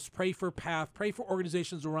Mona's House. Pray for PATH. Pray for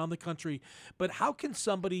organizations around the country. But how can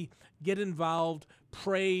somebody get involved,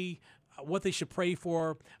 pray, what they should pray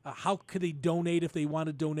for, how could they donate if they want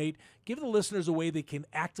to donate? Give the listeners a way they can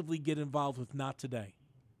actively get involved with Not Today.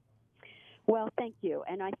 Well, thank you.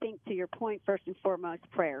 And I think to your point, first and foremost,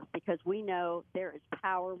 prayer, because we know there is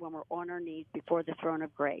power when we're on our knees before the throne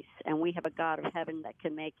of grace. And we have a God of heaven that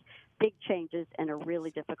can make big changes in a really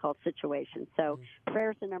difficult situation. So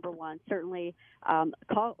prayer is the number one. Certainly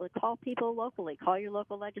call people locally. Call your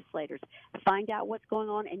local legislators. Find out what's going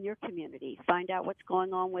on in your community. Find out what's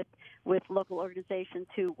going on with local organizations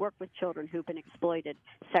who work with children who've been exploited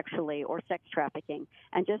sexually or sex trafficking.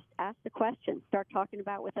 And just ask the question. Start talking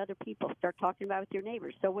about it with other people. Start talking about it with your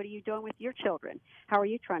neighbors. So what are you doing with your children? How are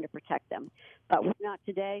you trying to protect them? But with Not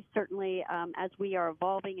Today, certainly as we are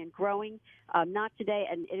evolving and growing, Not Today,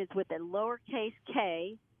 and it is with a lowercase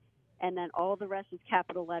k, and then all the rest is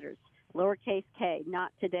capital letters. Lowercase k,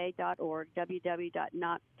 nottoday.org,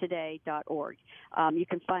 www.nottoday.org. You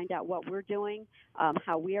can find out what we're doing,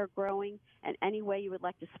 how we are growing, and any way you would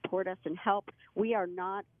like to support us and help. We are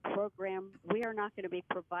not going to be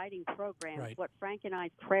providing programs. Right. What Frank and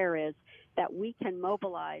I's prayer is that we can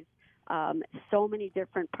mobilize so many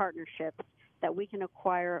different partnerships, that we can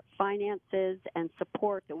acquire finances and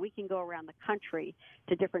support, that we can go around the country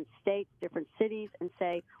to different states, different cities, and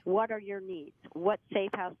say, what are your needs? What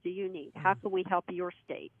safe house do you need? How can we help your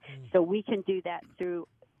state? So we can do that through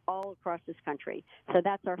all across this country. So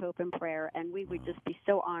that's our hope and prayer, and we would just be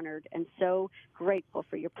so honored and so grateful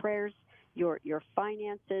for your prayers, your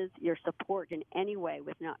finances, your support in any way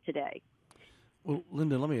with Not Today. Well,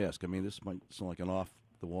 Linda, let me ask. I mean, this might sound like an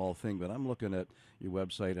off-the-wall thing, but I'm looking at your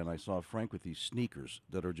website, and I saw Frank with these sneakers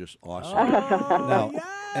that are just awesome. Now,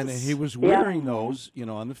 and he was wearing those,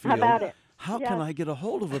 on the field. How about it? How can I get a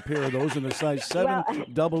hold of a pair of those in a size 7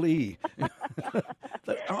 double E?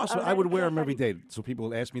 Awesome. I would wear them every day, so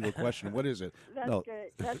people ask me the question, what is it? That's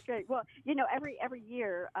great. That's great. Well, every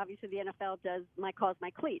year, obviously, the NFL does My Cause, My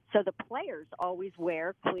Cleats. So the players always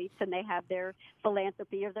wear cleats, and they have their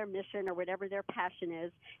philanthropy or their mission or whatever their passion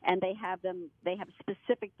is, and they have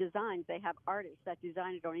specific designs. They have artists that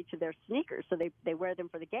design it on each of their sneakers, so they wear them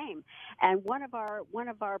for the game. And one of our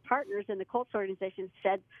partners in the Colts organization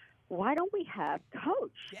said, why don't we have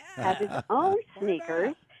Coach have his own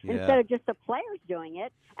sneakers instead of just the players doing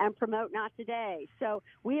it and promote Not Today? So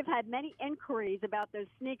we have had many inquiries about those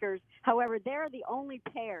sneakers. However, they're the only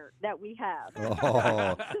pair that we have.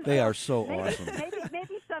 Oh, they are so awesome.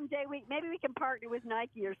 Maybe someday we can partner with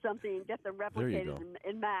Nike or something and get them replicated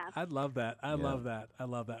in mass. I'd love that. I love that.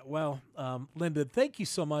 Well, Linda, thank you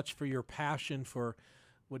so much for your passion for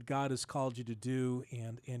what God has called you to do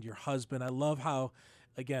and your husband. I love how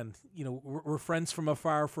again, we're friends from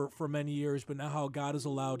afar for many years, but now how God has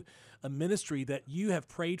allowed a ministry that you have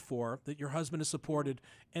prayed for, that your husband has supported,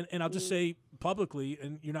 and I'll just say publicly,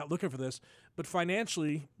 and you're not looking for this, but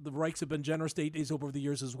financially, the Reichs have been generous to 8 Days over the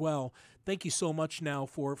years as well. Thank you so much now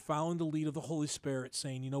for following the lead of the Holy Spirit,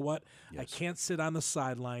 saying, you know what, I can't sit on the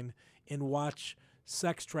sideline and watch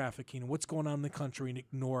sex trafficking and what's going on in the country and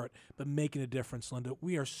ignore it, but making a difference, Linda.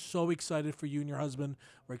 We are so excited for you and your husband.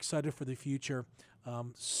 We're excited for the future.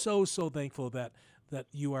 So thankful that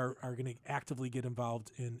you are going to actively get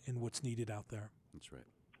involved in what's needed out there. That's right.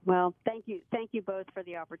 Well, thank you both for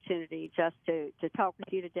the opportunity just to talk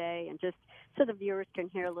with you today, and just so the viewers can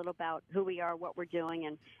hear a little about who we are, what we're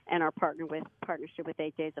doing, and our partnership with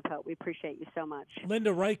 8 Days of Hope. We appreciate you so much.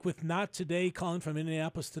 Linda Reich with Not Today, calling from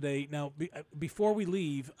Indianapolis today. Now, before we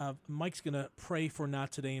leave, Mike's going to pray for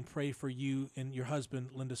Not Today and pray for you and your husband,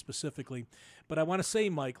 Linda, specifically. But I want to say,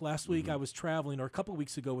 Mike, last week I was traveling, or a couple of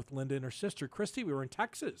weeks ago, with Linda and her sister, Christy. We were in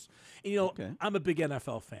Texas. And, I'm a big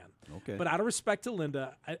NFL fan. Okay. But out of respect to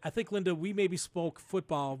Linda, I think, Linda, we maybe spoke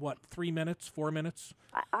football, 3 minutes, 4 minutes?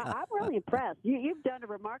 I'm really impressed. You've done a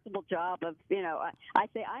remarkable job of, I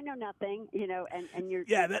say I know nothing, and you're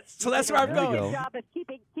that's where I'm going. Good job of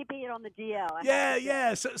keeping it on the DL.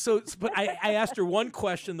 Yeah. So, but I asked her one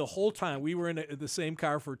question the whole time. We were in the same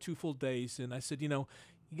car for 2 full days, and I said, you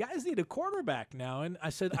guys need a quarterback now. And I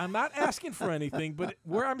said, I'm not asking for anything, but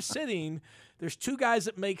where I'm sitting, there's 2 guys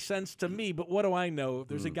that make sense to me, but what do I know?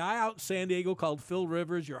 There's a guy out in San Diego called Phil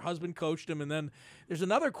Rivers. Your husband coached him. And then there's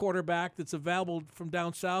another quarterback that's available from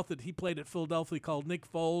down south that he played at Philadelphia called Nick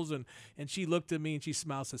Foles. And she looked at me and she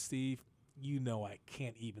smiled and said, Steve, I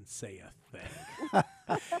can't even say a thing.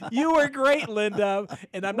 You were great, Linda,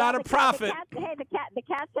 and I'm not a prophet. The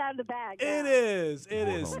cat's out of the bag. It is.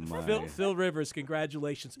 My. Phil Rivers,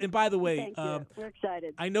 congratulations. And by the way, we're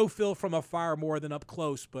excited. I know Phil from afar more than up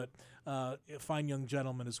close, but a fine young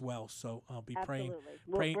gentleman as well. So I'll be praying.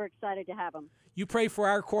 We're excited to have him. You pray for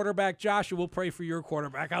our quarterback, Josh, and we'll pray for your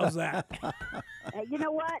quarterback. How's that? You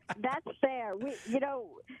know what? That's fair. We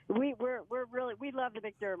love the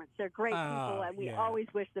McDermotts. They're great people, and we always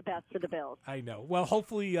wish the best for the Bills. I know. Well,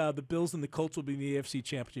 hopefully the Bills and the Colts will be in the AFC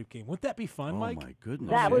Championship game. Wouldn't that be fun, Mike? Oh my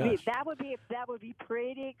goodness! That would be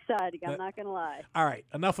pretty exciting. I'm not going to lie. All right,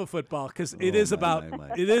 enough of football, because it is about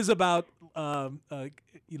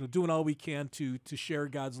doing all we can to share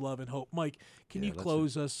God's love and hope. Mike, can you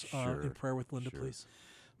close us in prayer with Linda, please?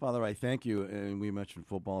 Father, I thank you, and we mentioned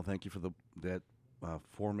football. Thank you for that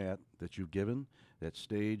format that you've given, that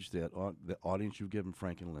stage, the audience you've given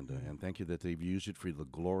Frank and Linda, and thank you that they've used it for the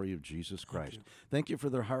glory of Jesus Christ. Thank you for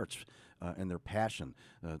their hearts and their passion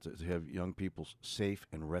to have young people safe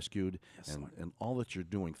and rescued, and all that you're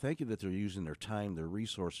doing. Thank you that they're using their time, their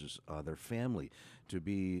resources, their family to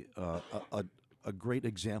be a great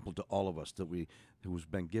example to all of us who's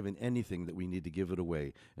been given anything that we need to give it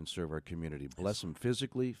away and serve our community. Bless them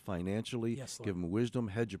physically, financially, give them wisdom,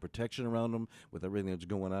 hedge of protection around them with everything that's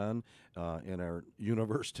going on in our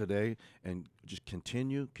universe today, and just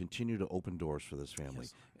continue to open doors for this family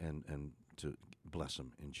and to bless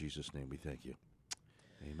them. In Jesus' name we thank you.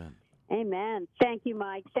 Amen. Amen. Thank you,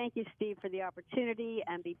 Mike. Thank you, Steve, for the opportunity,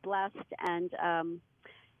 and be blessed. And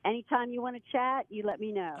anytime you want to chat, you let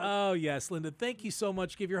me know. Oh, yes, Linda. Thank you so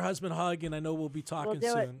much. Give your husband a hug, and I know we'll be talking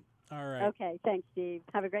soon. It. All right. Okay. Thanks, Steve.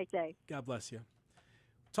 Have a great day. God bless you.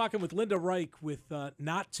 Talking with Linda Reich with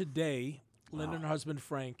Not Today, Linda and her husband,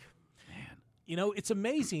 Frank. Man. It's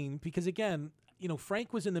amazing because, again,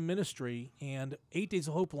 Frank was in the ministry, and 8 Days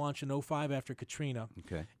of Hope launched in 2005 after Katrina.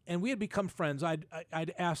 Okay. And we had become friends. I'd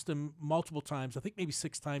asked him multiple times, I think maybe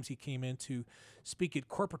 6 times he came in to speak at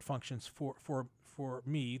corporate functions for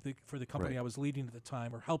me, for the company I was leading at the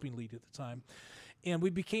time, or helping lead at the time. And we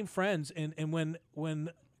became friends. And when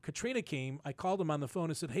Katrina came, I called him on the phone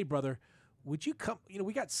and said, hey, brother, would you come?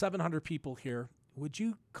 We got 700 people here. Would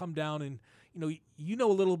you come down and, you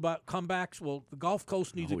know a little about comebacks? Well, the Gulf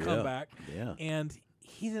Coast needs a comeback. Yeah. And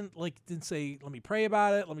he didn't say, let me pray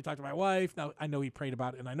about it. Let me talk to my wife. Now, I know he prayed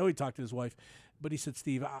about it, and I know he talked to his wife. But he said,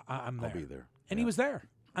 Steve, I'm there. I'll be there. And he was there.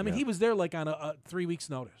 I mean, he was there like on a 3 weeks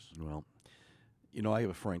notice. Well, I have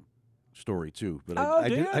a Frank story too, but I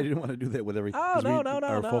didn't want to do that with every.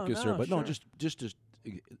 Our focus here, but no, just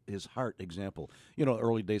his heart example.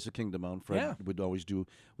 Early days of Kingdom Mountain, Fred would always do.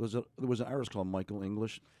 There was an artist called Michael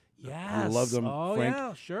English. Yes, I loved him. Oh, Frank.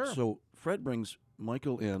 yeah, sure. So Fred brings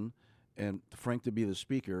Michael in, and Frank to be the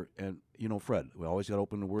speaker, and Fred, we always got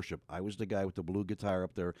open to worship. I was the guy with the blue guitar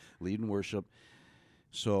up there leading worship.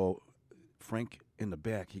 So Frank in the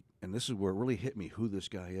back, and this is where it really hit me who this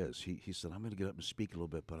guy is. He said, I'm going to get up and speak a little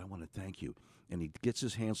bit, but I want to thank you. And he gets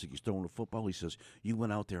his hands like he's throwing a football. He says, you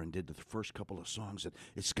went out there and did the first couple of songs, and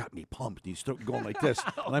it's got me pumped. And he's going like this.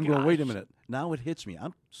 And I'm going, wait a minute. Now it hits me.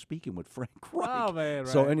 I'm speaking with Frank Reich. Oh, man,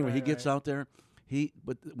 so anyway, he gets out there.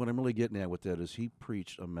 But what I'm really getting at with that is he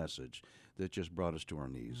preached a message that just brought us to our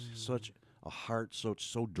knees. Such a heart, so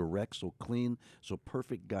direct, so clean, so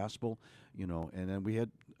perfect gospel, you know. And then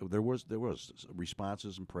there was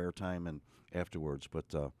responses and prayer time and afterwards. But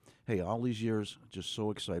hey, all these years, just so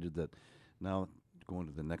excited that now going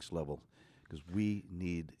to the next level, because we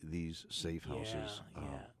need these safe houses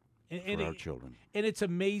for our children. And it's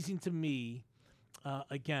amazing to me.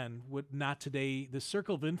 Again, with Not Today, the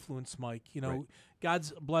circle of influence, Mike. You know, Right.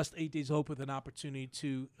 God's blessed 8 Days of Hope with an opportunity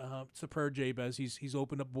to Prayer Jabez. He's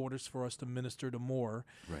opened up borders for us to minister to more.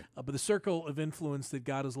 Right. But the circle of influence that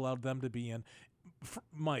God has allowed them to be in,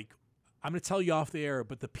 Mike, I'm going to tell you off the air,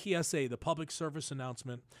 but the PSA, the public service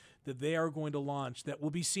announcement that they are going to launch, that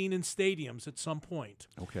will be seen in stadiums at some point.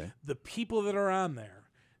 Okay. The people that are on there,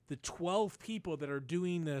 the 12 people that are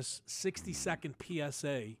doing this 60-second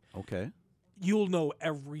PSA. Okay. You'll know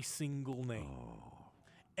every single name.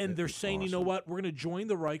 And they're saying, you know what? We're going to join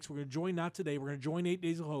the Reichs. We're going to join Not Today. We're going to join 8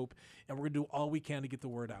 Days of Hope. And we're going to do all we can to get the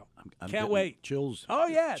word out. I'm Can't wait. Chills. Oh,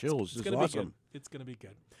 yeah. Chills. It's going to be good. It's going to be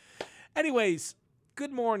good. Anyways,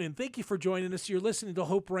 good morning. Thank you for joining us. You're listening to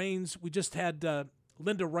Hope Reigns. We just had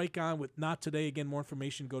Linda Reich on with Not Today. Again, more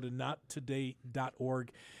information, go to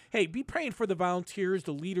nottoday.org. Hey, be praying for the volunteers,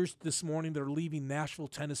 the leaders this morning that are leaving Nashville,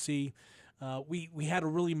 Tennessee. We had to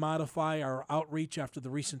really modify our outreach after the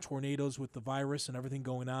recent tornadoes with the virus and everything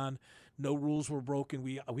going on. No rules were broken.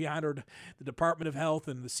 We honored the Department of Health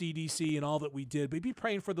and the CDC and all that we did. But be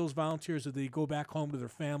praying for those volunteers as they go back home to their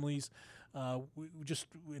families, just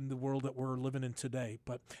in the world that we're living in today.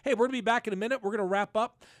 But, hey, we're going to be back in a minute. We're going to wrap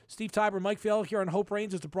up. Steve Tiber, Mike Fiel here on Hope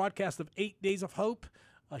Reigns. It's a broadcast of 8 Days of Hope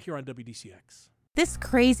here on WDCX. This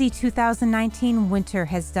crazy 2019 winter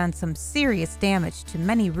has done some serious damage to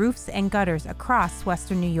many roofs and gutters across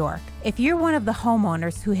Western New York. If you're one of the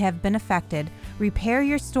homeowners who have been affected, repair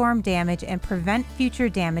your storm damage and prevent future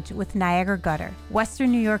damage with Niagara Gutter,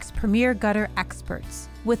 Western New York's premier gutter experts.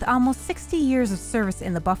 With almost 60 years of service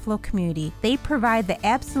in the Buffalo community, they provide the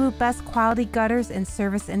absolute best quality gutters and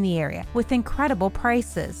service in the area with incredible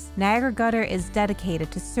prices. Niagara Gutter is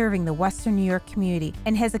dedicated to serving the Western New York community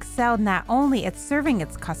and has excelled not only at serving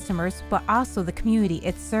its customers, but also the community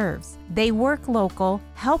it serves. They work local,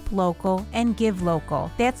 help local, and give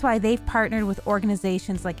local. That's why they've partnered with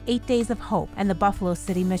organizations like 8 Days of Hope and the Buffalo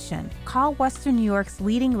City Mission. Call Western New York's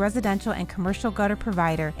leading residential and commercial gutter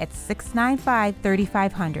provider at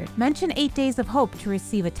 695-3500. Mention 8 Days of Hope to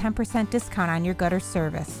receive a 10% discount on your gutter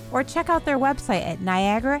service. Or check out their website at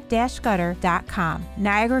niagara-gutter.com.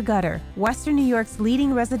 Niagara Gutter, Western New York's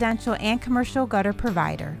leading residential and commercial gutter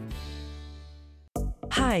provider.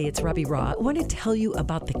 Hi, it's Robbie Raw. I want to tell you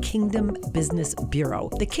about the Kingdom Business Bureau.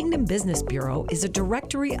 The Kingdom Business Bureau is a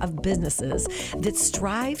directory of businesses that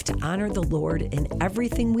strive to honor the Lord in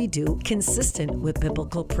everything we do, consistent with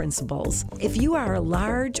biblical principles. If you are a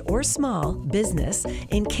large or small business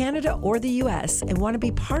in Canada or the U.S. and want to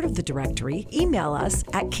be part of the directory, email us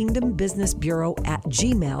at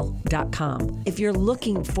kingdombusinessbureau@gmail.com. If you're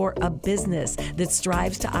looking for a business that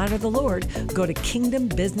strives to honor the Lord, go to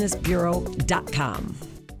kingdombusinessbureau.com.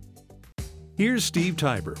 Here's Steve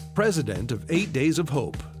Tiber, president of 8 Days of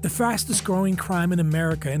Hope. The fastest growing crime in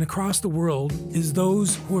America and across the world is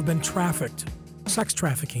those who have been trafficked, sex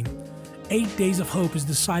trafficking. 8 Days of Hope has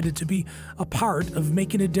decided to be a part of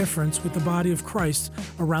making a difference with the body of Christ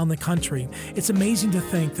around the country. It's amazing to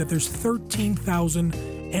think that there's 13,000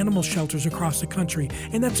 animal shelters across the country,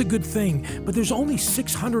 and that's a good thing, but there's only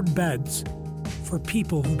 600 beds for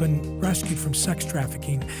people who've been rescued from sex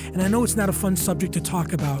trafficking. And I know it's not a fun subject to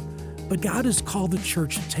talk about, but God has called the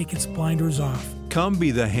church to take its blinders off. Come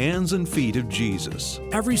be the hands and feet of Jesus.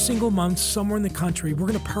 Every single month, somewhere in the country, we're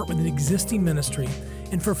going to part with an existing ministry.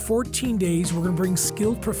 And for 14 days, we're going to bring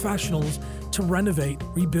skilled professionals to renovate,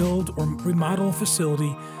 rebuild, or remodel a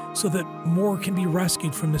facility so that more can be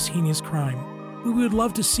rescued from this heinous crime. We would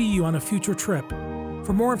love to see you on a future trip.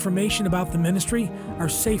 For more information about the ministry, our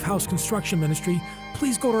Safe House Construction Ministry,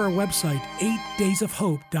 please go to our website,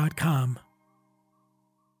 8daysofhope.com.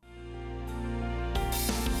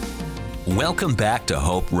 Welcome back to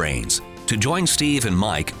Hope Reigns. To join Steve and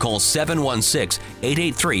Mike, call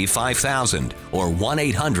 716-883-5000 or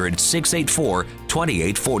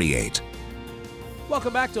 1-800-684-2848.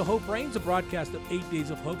 Welcome back to Hope Reigns, a broadcast of 8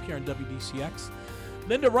 Days of Hope here on WDCX.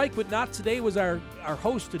 Linda Reich with Not Today was our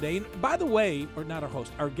host today. And by the way, or not our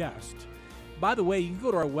host, our guest. by the way, you can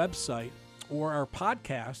go to our website or our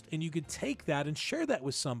podcast, and you could take that and share that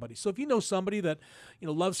with somebody. So if you know somebody that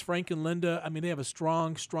loves Frank and Linda, I mean, they have a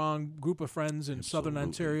strong group of friends in Southern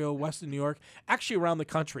Ontario, Western New York, actually around the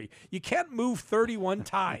country. You can't move 31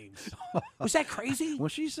 times. Was that crazy? When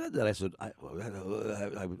she said that, I said, I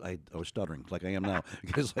was stuttering like I am now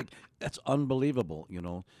because that's unbelievable.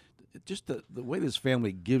 Just the way this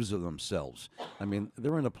family gives of themselves. I mean,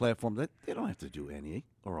 they're in a platform that they don't have to do any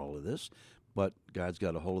or all of this. But God's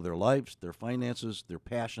got a hold of their lives, their finances, their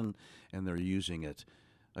passion, and they're using it.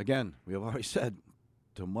 Again, we have already said,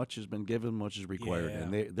 too much has been given, much is required,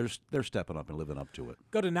 and they're stepping up and living up to it.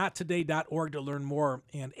 Go to nottoday.org to learn more.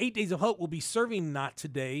 And 8 Days of Hope will be serving Not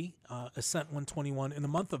Today, Ascent 121, in the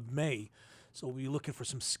month of May. So we'll be looking for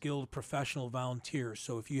some skilled professional volunteers.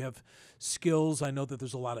 So if you have skills, I know that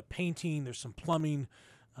there's a lot of painting, there's some plumbing,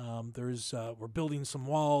 we're building some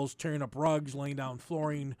walls, tearing up rugs, laying down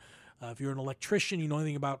flooring. If you're an electrician, you know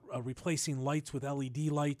anything about replacing lights with LED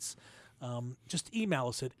lights, just email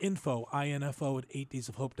us at info at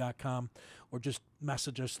 8daysofhope.com, or just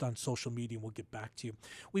message us on social media and we'll get back to you.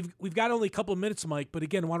 We've got only a couple of minutes, Mike, but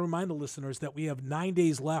again, I want to remind the listeners that we have 9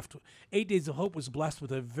 days left. 8 Days of Hope was blessed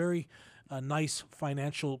with a very nice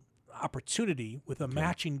financial opportunity with a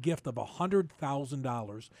matching gift of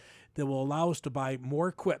 $100,000 that will allow us to buy more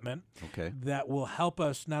equipment that will help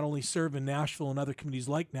us not only serve in Nashville and other communities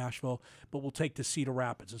like Nashville, but we'll take to Cedar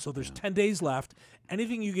Rapids. And so there's 10 days left.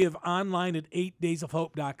 Anything you give online at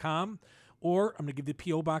 8daysofhope.com, or I'm going to give the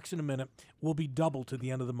P.O. box in a minute, will be doubled to the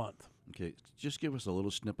end of the month. Okay, just give us a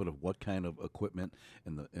little snippet of what kind of equipment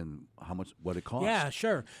and how much, what it costs. Yeah,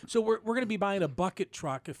 sure. So we're going to be buying a bucket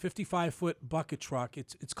truck, a 55-foot bucket truck.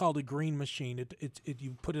 It's called a green machine.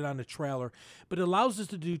 You put it on a trailer, but it allows us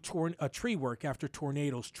to do tree work after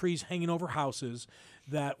tornadoes, trees hanging over houses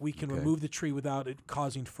that we can remove the tree without it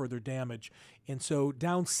causing further damage. And so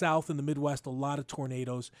down south in the Midwest, a lot of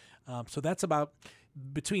tornadoes. So that's about.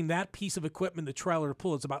 Between that piece of equipment, the trailer to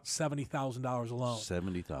pull, it's about $70,000 alone.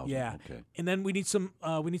 $70,000. Yeah. Okay. And then we need some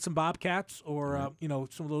Bobcats, or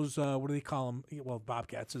some of those. What do they call them? Well,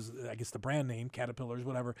 Bobcats is, I guess, the brand name. Caterpillars,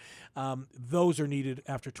 whatever. Those are needed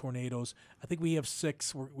after tornadoes. I think we have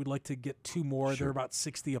 6. We'd like to get 2 more. Sure. They're about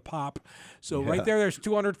 $60 a pop. So right there's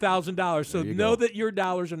 $200,000. So know that your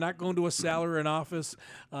dollars are not going to a salary or an office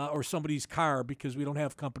or somebody's car, because we don't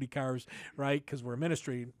have company cars, right? Because we're a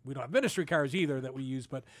ministry. We don't have ministry cars either that we use,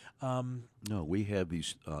 but no, we have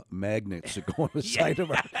these magnets that go on the side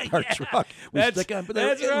of our truck. That's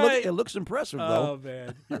right. It looks impressive, Oh though.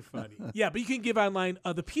 man, you're funny. Yeah, but you can give online.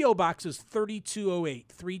 The P.O. box is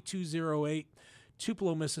 3208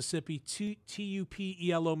 Tupelo, Mississippi,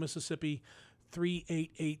 Tupelo, Mississippi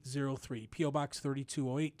 38803. P.O. Box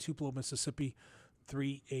 3208 Tupelo, Mississippi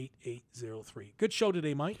 38803. Good show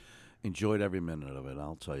today, Mike. Enjoyed every minute of it.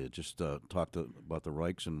 I'll tell you. Just talked about the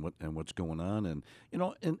Reichs and what's going on, and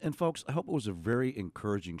folks, I hope it was a very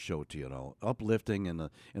encouraging show to you, uplifting in the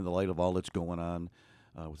light of all that's going on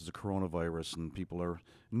with the coronavirus, and people are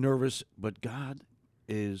nervous, but God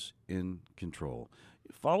is in control.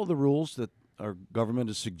 Follow the rules that our government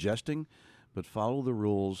is suggesting, but follow the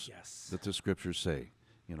rules that the Scriptures say.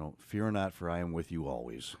 Fear not, for I am with you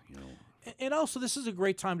always. And also, this is a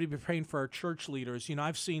great time to be praying for our church leaders.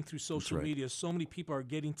 I've seen through social media, so many people are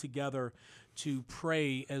getting together to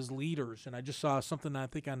pray as leaders. And I just saw something, I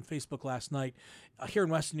think, on Facebook last night. Here in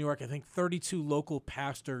Western New York, I think 32 local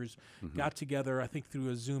pastors got together, I think, through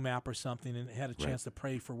a Zoom app or something, and had a chance to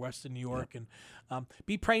pray for Western New York. And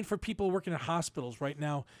be praying for people working at hospitals right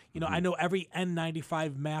now. I know every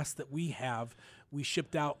N95 mask that we have, we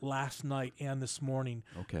shipped out last night and this morning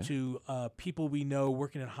to people we know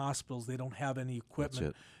working in hospitals. They don't have any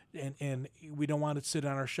equipment, and we don't want it to sit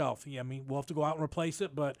on our shelf. I mean, we'll have to go out and replace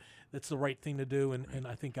it, but that's the right thing to do, and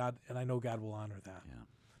I think God, and I know God will honor that. Yeah.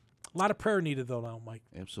 A lot of prayer needed, though, now, Mike.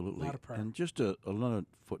 Absolutely. A lot of prayer. And just another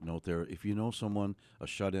footnote there, if you know someone, a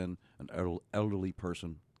shut-in, an elderly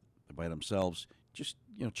person by themselves, just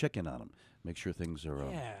check in on them. Make sure things are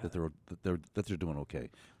that they're doing okay.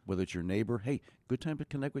 Whether it's your neighbor, hey, good time to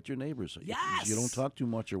connect with your neighbors. Yes. You don't talk too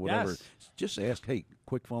much or whatever. Yes. Just ask, hey,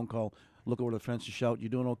 quick phone call, look over the fence and shout, you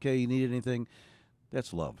doing okay? You need anything?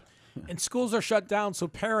 That's love. And schools are shut down, so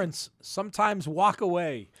parents sometimes walk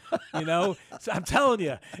away. So I'm telling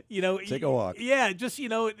you, take a walk. Yeah, just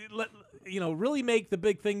really make the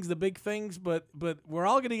big things. But we're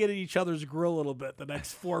all going to get at each other's grill a little bit the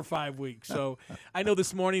next 4 or 5 weeks. So I know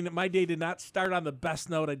this morning that my day did not start on the best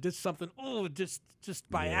note. I did something just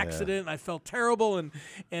by accident. I felt terrible,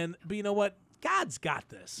 but you know what? God's got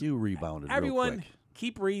this. You rebounded. Everyone, real quick.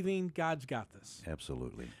 Keep breathing. God's got this.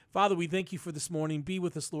 Absolutely. Father, we thank you for this morning. Be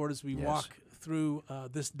with us, Lord, as we walk through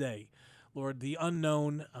this day. Lord, the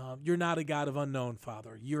unknown, you're not a God of unknown,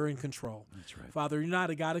 Father. You're in control. That's right. Father, you're not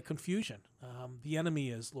a God of confusion. The enemy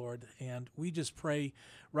is, Lord. And we just pray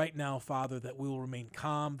right now, Father, that we will remain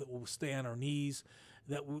calm, that we'll stay on our knees,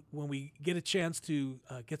 that when we get a chance to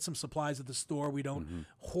get some supplies at the store, we don't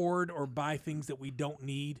hoard or buy things that we don't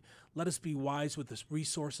need. Let us be wise with the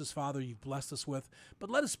resources, Father, you've blessed us with. But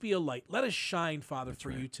let us be a light. Let us shine, Father, for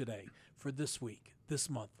you today, for this week, this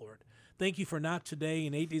month, Lord. Thank you for Not Today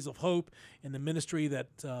and 8 Days of Hope and the ministry that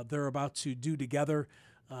they're about to do together.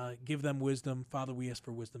 Give them wisdom. Father, we ask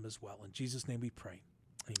for wisdom as well. In Jesus' name we pray.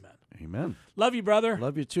 Amen. Amen. Love you, brother.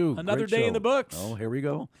 Love you too. Another Great day show. in the books. Oh, here we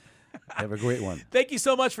go. Have a great one. Thank you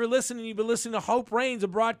so much for listening. You've been listening to Hope Reigns, a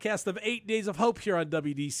broadcast of 8 Days of Hope here on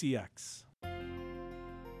WDCX.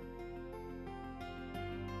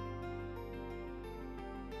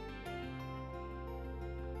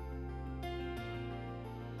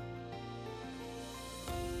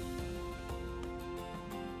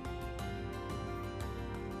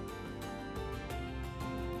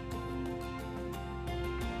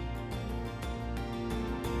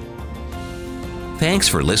 Thanks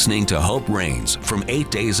for listening to Hope Reigns from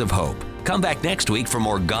 8 Days of Hope. Come back next week for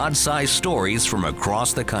more God-sized stories from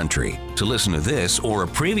across the country. To listen to this or a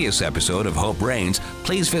previous episode of Hope Reigns,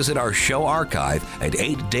 please visit our show archive at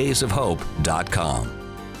 8daysofhope.com.